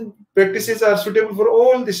conservation practices are suitable for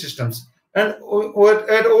all the systems, and at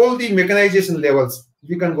all the mechanization levels,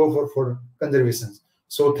 we can go for fodder conservation.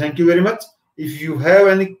 So thank you very much. If you have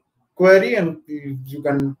any query, and you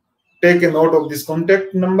can take a note of these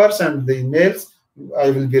contact numbers and the emails, I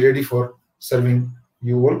will be ready for serving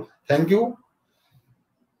you all. Thank you,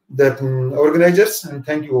 the organizers, and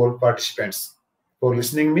thank you all participants for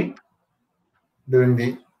listening me during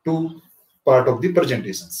the two part of the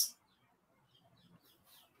presentations.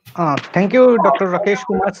 Thank you, Dr. Rakesh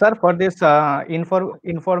Kumar sir, for this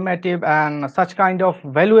informative and such kind of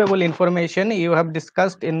valuable information you have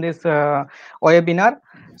discussed in this webinar.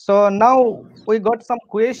 So now we got some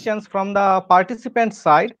questions from the participant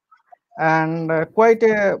side, and quite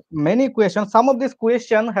many questions. Some of this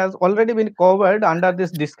question has already been covered under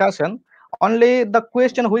this discussion. Only the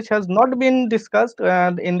question which has not been discussed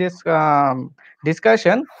in this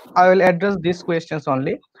discussion, I will address these questions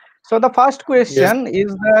only. So the first question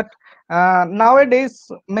is that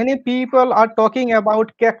nowadays many people are talking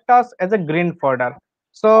about cactus as a green fodder.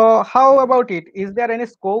 So how about it? Is there any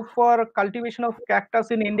scope for cultivation of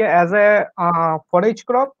cactus in India as a forage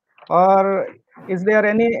crop, or is there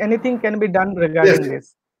anything can be done regarding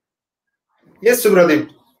this? Yes,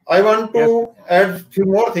 Subhradip. I want to add few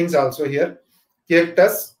more things also here.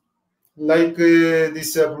 Cactus, like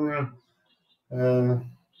this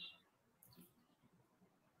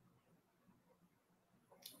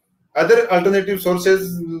other alternative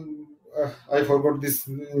sources. I forgot this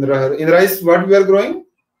in rice. What we are growing?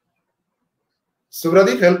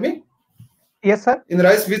 Subhradip, help me. Yes, sir. In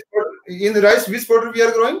rice, which fodder we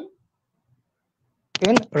are growing?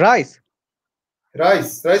 In rice.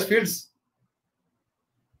 Rice fields.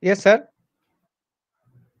 Yes, sir.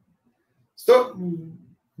 So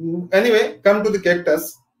anyway, come to the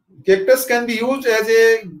cactus. Cactus can be used as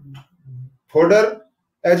a fodder,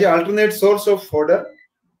 as an alternate source of fodder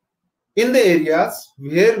in the areas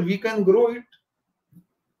where we can grow it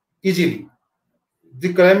easily.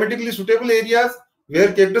 The climatically suitable areas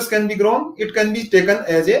where cactus can be grown, it can be taken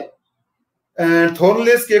as a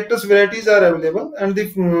thornless cactus varieties are available, and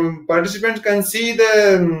the participants can see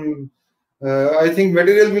the I think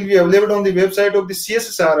material will be available on the website of the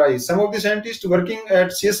CSSRI. Some of the scientists working at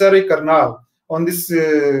CSRI Karnal on this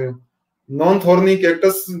non-thorny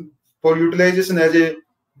cactus for utilization as a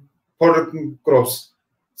fodder crops.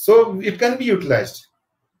 So it can be utilized.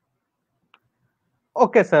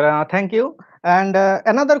 Okay, sir. Thank you. And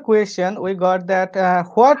another question we got that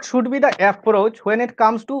what should be the approach when it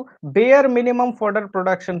comes to bare minimum fodder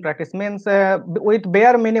production practice? Means with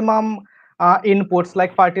bare minimum inputs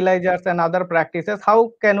like fertilizers and other practices,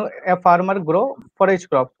 how can a farmer grow forage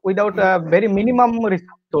crop without very minimum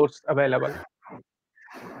resource available?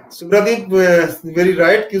 Subhradip, very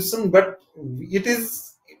right question, but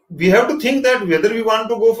we have to think that whether we want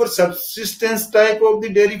to go for subsistence type of the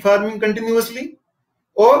dairy farming continuously,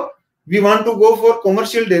 or we want to go for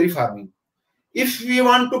commercial dairy farming. If we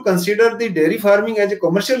want to consider the dairy farming as a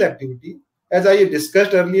commercial activity, as I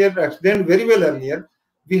discussed earlier, explained very well earlier,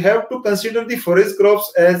 we have to consider the forage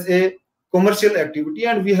crops as a commercial activity,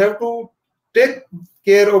 and we have to take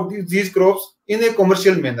care of these crops in a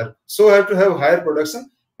commercial manner. So I have to have higher production.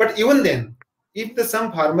 But even then, if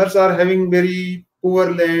some farmers are having very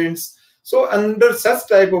poor lands. So under such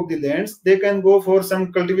type of the lands, they can go for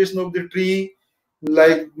some cultivation of the tree,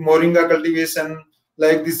 like moringa cultivation,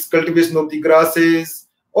 like this cultivation of the grasses,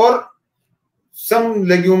 or some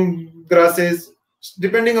legume grasses,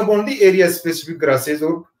 depending upon the area specific grasses,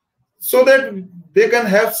 or so that they can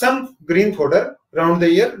have some green fodder around the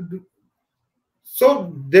year.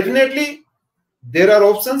 So definitely there are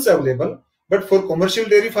options available, but for commercial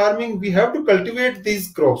dairy farming, we have to cultivate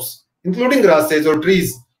these crops, including grasses or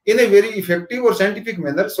trees, in a very effective or scientific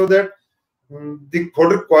manner, so that the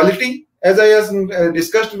fodder quality, as I have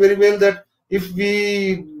discussed very well, that if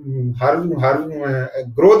we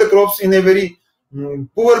grow the crops in a very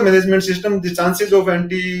poor management system, the chances of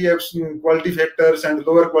anti-quality factors and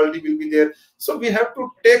lower quality will be there. So we have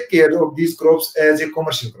to take care of these crops as a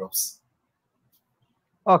commercial crops.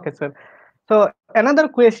 Okay, sir. So another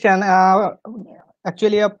question,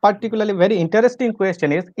 actually a particularly very interesting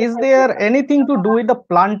question is there anything to do with the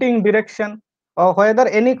planting direction, or whether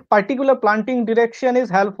any particular planting direction is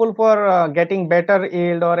helpful for getting better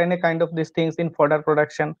yield or any kind of these things in fodder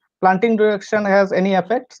production? Planting direction has any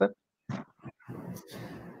effect, sir?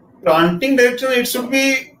 Planting direction, it should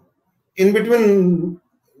be in between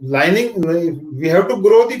lining. We have to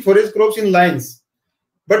grow the forage crops in lines.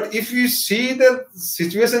 But if you see the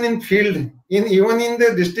situation in field, even in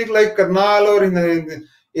the district like Karnal, or in the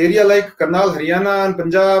area like Karnal, Haryana and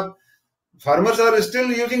Punjab, farmers are still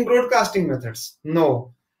using broadcasting methods.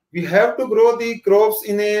 No, we have to grow the crops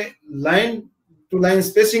in a line to line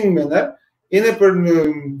spacing manner, in a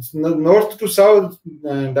north to south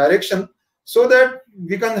direction, so that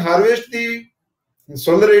we can harvest the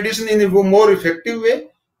solar radiation in a more effective way,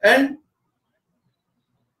 and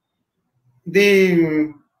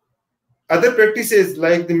the other practices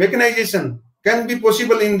like the mechanization can be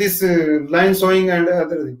possible in this line sowing and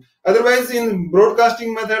other things. Otherwise, in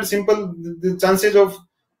broadcasting method, simple, the chances of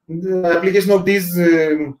the application of these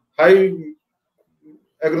high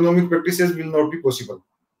agronomic practices will not be possible.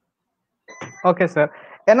 Okay, sir.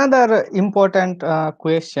 Another important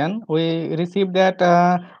question we received, that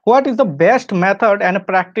what is the best method and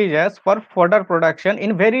practices for fodder production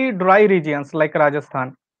in very dry regions like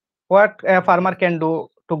Rajasthan? What a farmer can do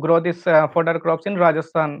to grow this fodder crops in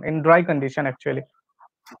Rajasthan in dry condition actually?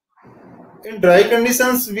 In dry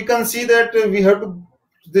conditions, we can see that we have to,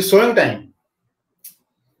 the sowing time,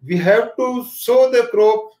 we have to sow the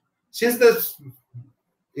crop, since the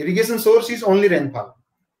irrigation source is only rainfall.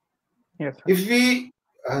 Yes, sir. If we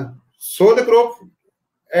sow the crop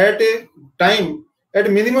at a time, at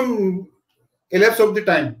minimum elapse of the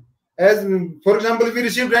time, as for example, if we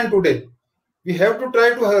receive rain today, we have to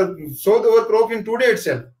try to sow our crop in today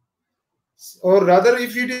itself, or rather,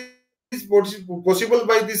 if it is possible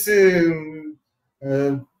by this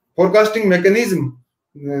forecasting mechanism,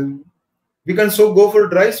 we can go for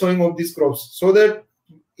dry sowing of these crops, so that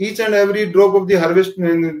each and every drop of the harvest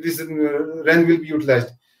this rain will be utilized.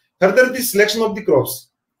 Further, the selection of the crops,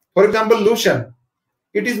 for example, Lushan,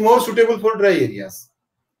 it is more suitable for dry areas.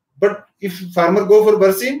 But if farmer go for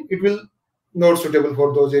Barsin, it will not suitable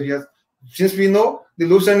for those areas. Since we know the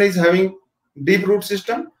Lushan is having deep root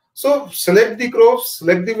system, so select the crops,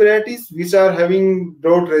 select the varieties which are having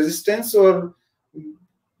drought resistance, or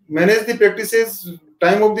manage the practices,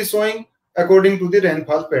 time of the sowing according to the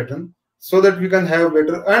rainfall pattern, so that we can have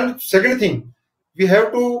better. And second thing, we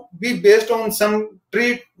have to be based on some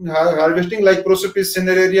tree harvesting, like Prosopis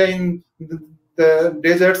cineraria in the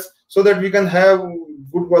deserts, so that we can have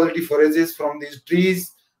good quality forages from these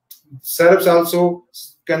trees. Syrups also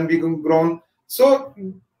can be grown. So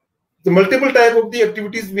the multiple type of the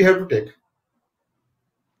activities we have to take.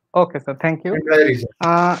 Okay, sir. Thank you.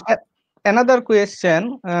 Another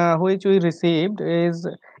question which we received is,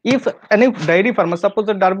 if any dairy farmer, suppose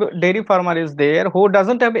a dairy farmer is there who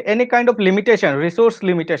doesn't have any kind of limitation, resource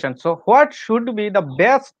limitation, so what should be the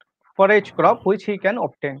best forage crop which he can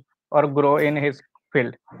obtain or grow in his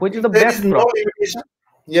field? Which is the best crop? Limitation,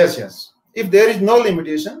 yes. If there is no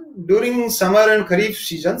limitation, during summer and kharif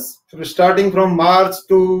seasons, starting from March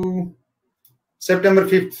to September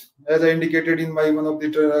 5th, as I indicated in my one of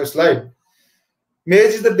the slide,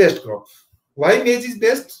 maize is the best crop. Why maize is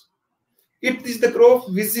best? It is the crop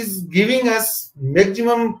which is giving us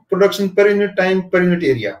maximum production per unit time, per unit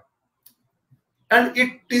area. And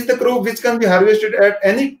it is the crop which can be harvested at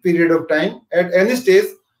any period of time, at any stage,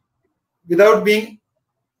 without being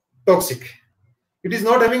toxic. It is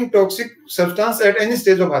not having toxic substance at any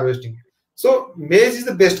stage of harvesting. So maize is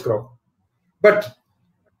the best crop. But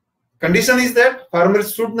condition is that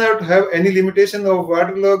farmers should not have any limitation of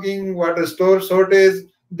waterlogging, water store shortage.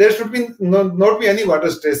 There should be not be any water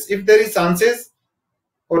stress. If there is chances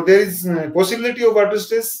or there is possibility of water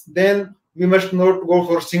stress, then we must not go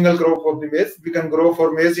for single crop of the maize. We can grow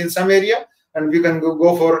for maize in some area, and we can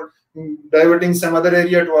go for diverting some other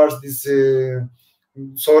area towards this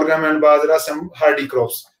sorghum and bajra, some hardy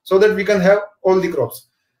crops, so that we can have all the crops.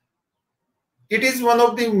 It is one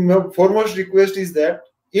of the foremost request is that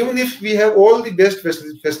even if we have all the best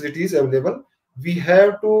facilities available, we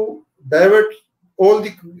have to divert all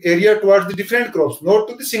the area towards the different crops, not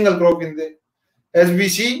to the single crop in the. As we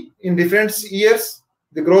see in different years,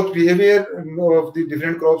 the growth behavior of the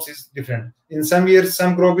different crops is different. In some years,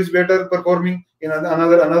 some crop is better performing. In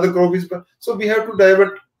another crop is better. So we have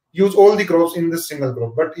to use all the crops in the single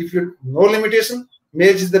crop. But if you no limitation,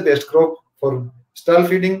 maize is the best crop for stall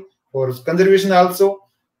feeding, for conservation also.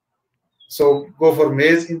 So go for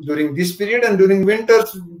maize during this period, and during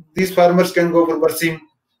winters, these farmers can go for barsim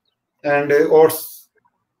and oats,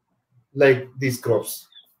 like these crops.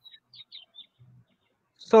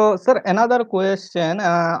 So, sir, another question.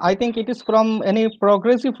 I think it is from any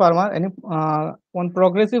progressive farmer, one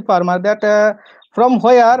progressive farmer, that from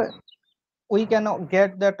where we can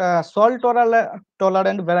get that salt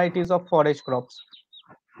tolerant varieties of forage crops.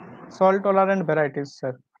 Salt tolerant varieties,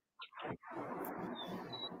 sir.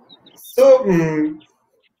 So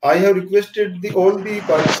I have requested all the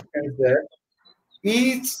participants that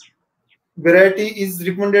each variety is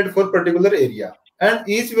recommended for particular area, and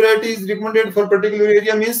each variety is recommended for particular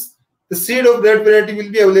area means the seed of that variety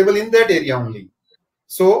will be available in that area only.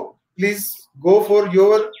 So please go for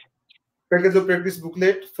your package of practice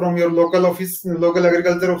booklet from your local office, local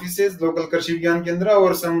agriculture offices, local Krishi Vigyan Kendra,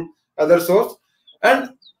 or some other source,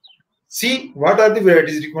 and see what are the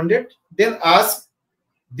varieties recommended. Then ask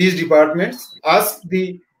these departments, ask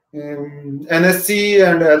the NSC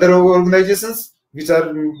and other organizations which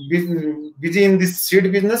are busy in this seed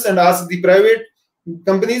business, and ask the private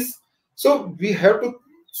companies. So we have to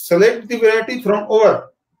select the variety from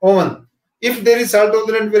our own. If there is salt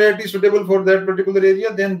tolerant variety suitable for that particular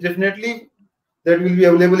area, then definitely that will be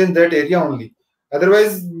available in that area only.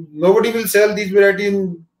 Otherwise, nobody will sell these variety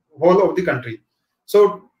in whole of the country.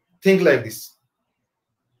 So think like this.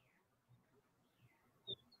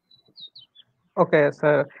 Okay,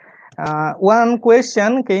 sir. One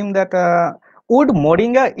question came that would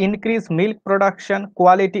moringa increase milk production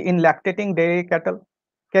quality in lactating dairy cattle?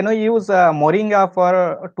 Can we use moringa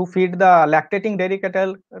to feed the lactating dairy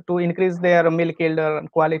cattle to increase their milk yield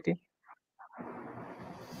quality?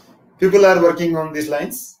 People are working on these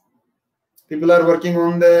lines. People are working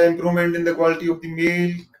on the improvement in the quality of the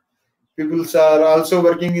milk. People are also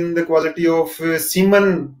working in the quality of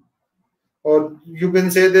semen, or you can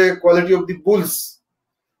say the quality of the bulls.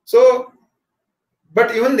 So,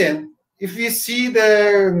 but even then, if we see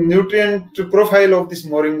the nutrient profile of this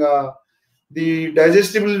moringa, the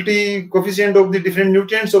digestibility coefficient of the different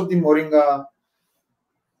nutrients of the moringa,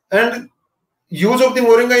 and use of the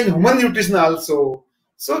moringa in human nutrition also.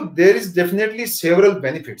 So there is definitely several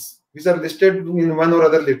benefits which are listed in one or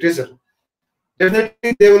other literature.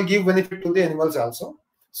 Definitely they will give benefit to the animals also.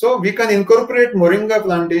 So we can incorporate moringa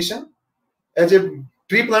plantation as a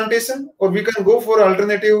tree plantation, or we can go for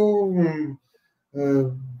alternative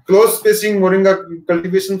close spacing moringa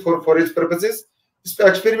cultivation for forage purposes.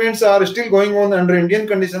 Experiments are still going on under Indian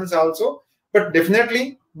conditions also, but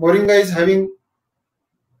definitely moringa is having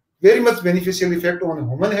very much beneficial effect on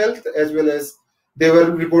human health, as well as they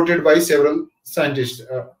were reported by several scientists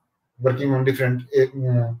working on different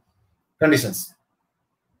conditions.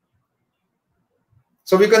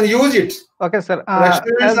 So we can use it. Okay, sir.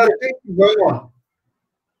 Experiments are still going on.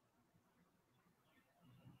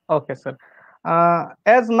 Okay, sir.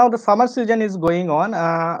 As now the summer season is going on,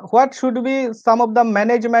 what should be some of the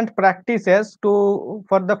management practices for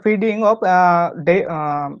the feeding of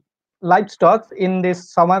livestock in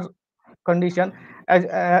this summer condition?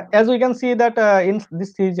 As we can see that in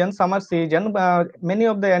this season, summer season, many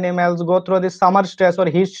of the animals go through this summer stress or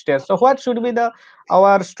heat stress. So what should be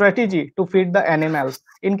our strategy to feed the animals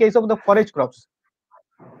in case of the forage crops?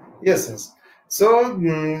 Yes. So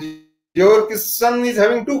your question is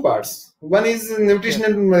having two parts. One is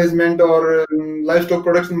nutritional management or livestock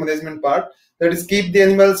production management part. That is, keep the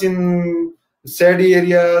animals in shady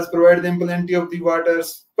areas, provide them plenty of the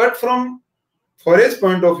waters. But from forage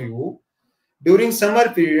point of view, during summer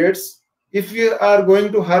periods, if you are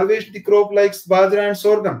going to harvest the crop like bajra and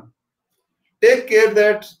sorghum, take care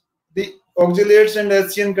that the oxalates and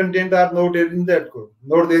HCN content are not there in that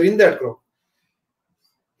crop.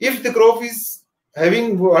 If the crop is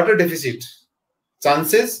having water deficit,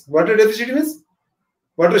 water deficit means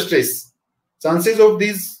water stress. Chances of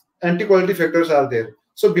these anti-quality factors are there.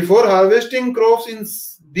 So before harvesting crops in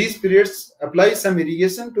these periods, apply some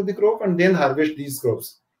irrigation to the crop and then harvest these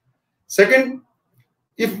crops. Second,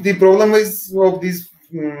 if the problem is of these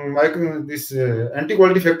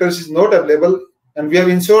anti-quality factors is not available, and we have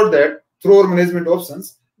ensured that through our management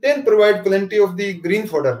options, then provide plenty of the green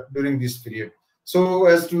fodder during this period. So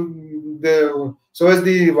as the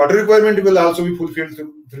water requirement will also be fulfilled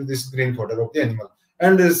through this green fodder of the animal,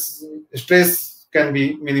 and this stress can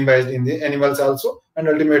be minimized in the animals also, and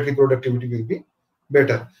ultimately productivity will be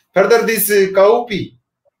better. Further, this cowpea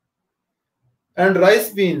and rice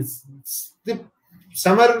beans, the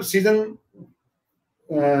summer season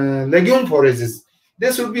legume forages,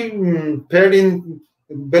 they should be fed in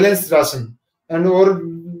balanced ration, and or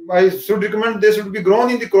I should recommend they should be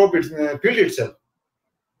grown in the field itself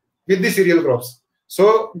with the cereal crops.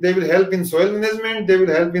 So they will help in soil management, they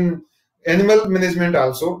will help in animal management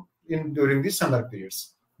also during the summer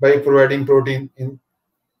periods by providing protein in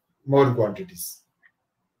more quantities.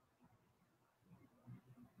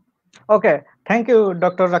 Okay, thank you,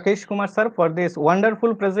 Dr. Rakesh Kumar sir, for this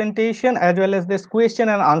wonderful presentation as well as this question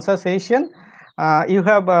and answer session. You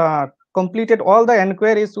have completed all the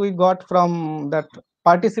inquiries we got from that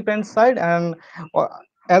participant side, and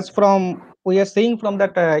as from we are seeing from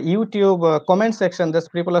that YouTube comment section, this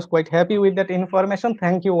people are quite happy with that information.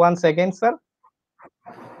 Thank you once again, sir.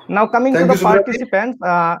 Now coming to Thank the you, Subhradip. participants.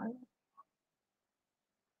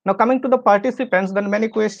 Now coming to the participants, then many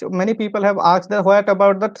people have asked that what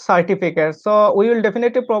about the certificates. So we will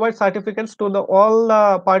definitely provide certificates to all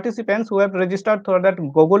the participants who have registered through that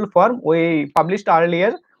Google form we published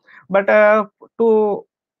earlier. But to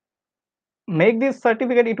make this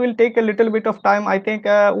certificate, it will take a little bit of time. I think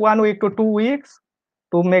 1 week to 2 weeks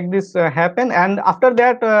to make this happen. And after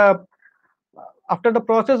that, after the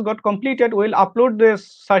process got completed, we'll upload this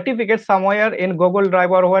certificate somewhere in Google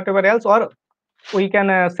Drive or whatever else, or we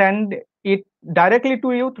can send it directly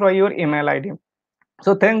to you through your email ID.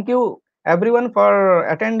 So thank you everyone for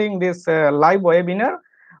attending this live webinar,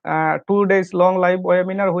 2 days long live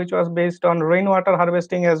webinar, which was based on rainwater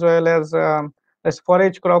harvesting as well as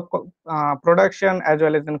forage crop production as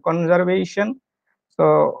well as in conservation.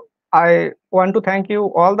 So I want to thank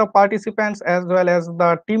you all the participants as well as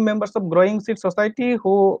the team members of Growing Seed Society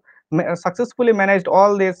who successfully managed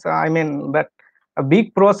all this. I mean that a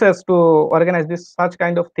big process to organize this such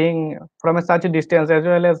kind of thing from such a distance, as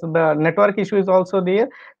well as the network issue is also there.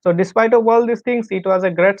 So despite of all these things, it was a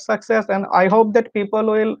great success, and I hope that people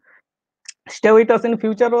will stay with us in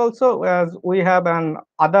future also, as we have an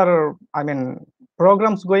other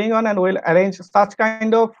programs going on, and we'll arrange such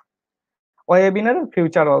kind of webinar in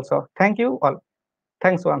future also. Thank you all.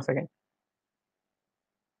 Thanks once again.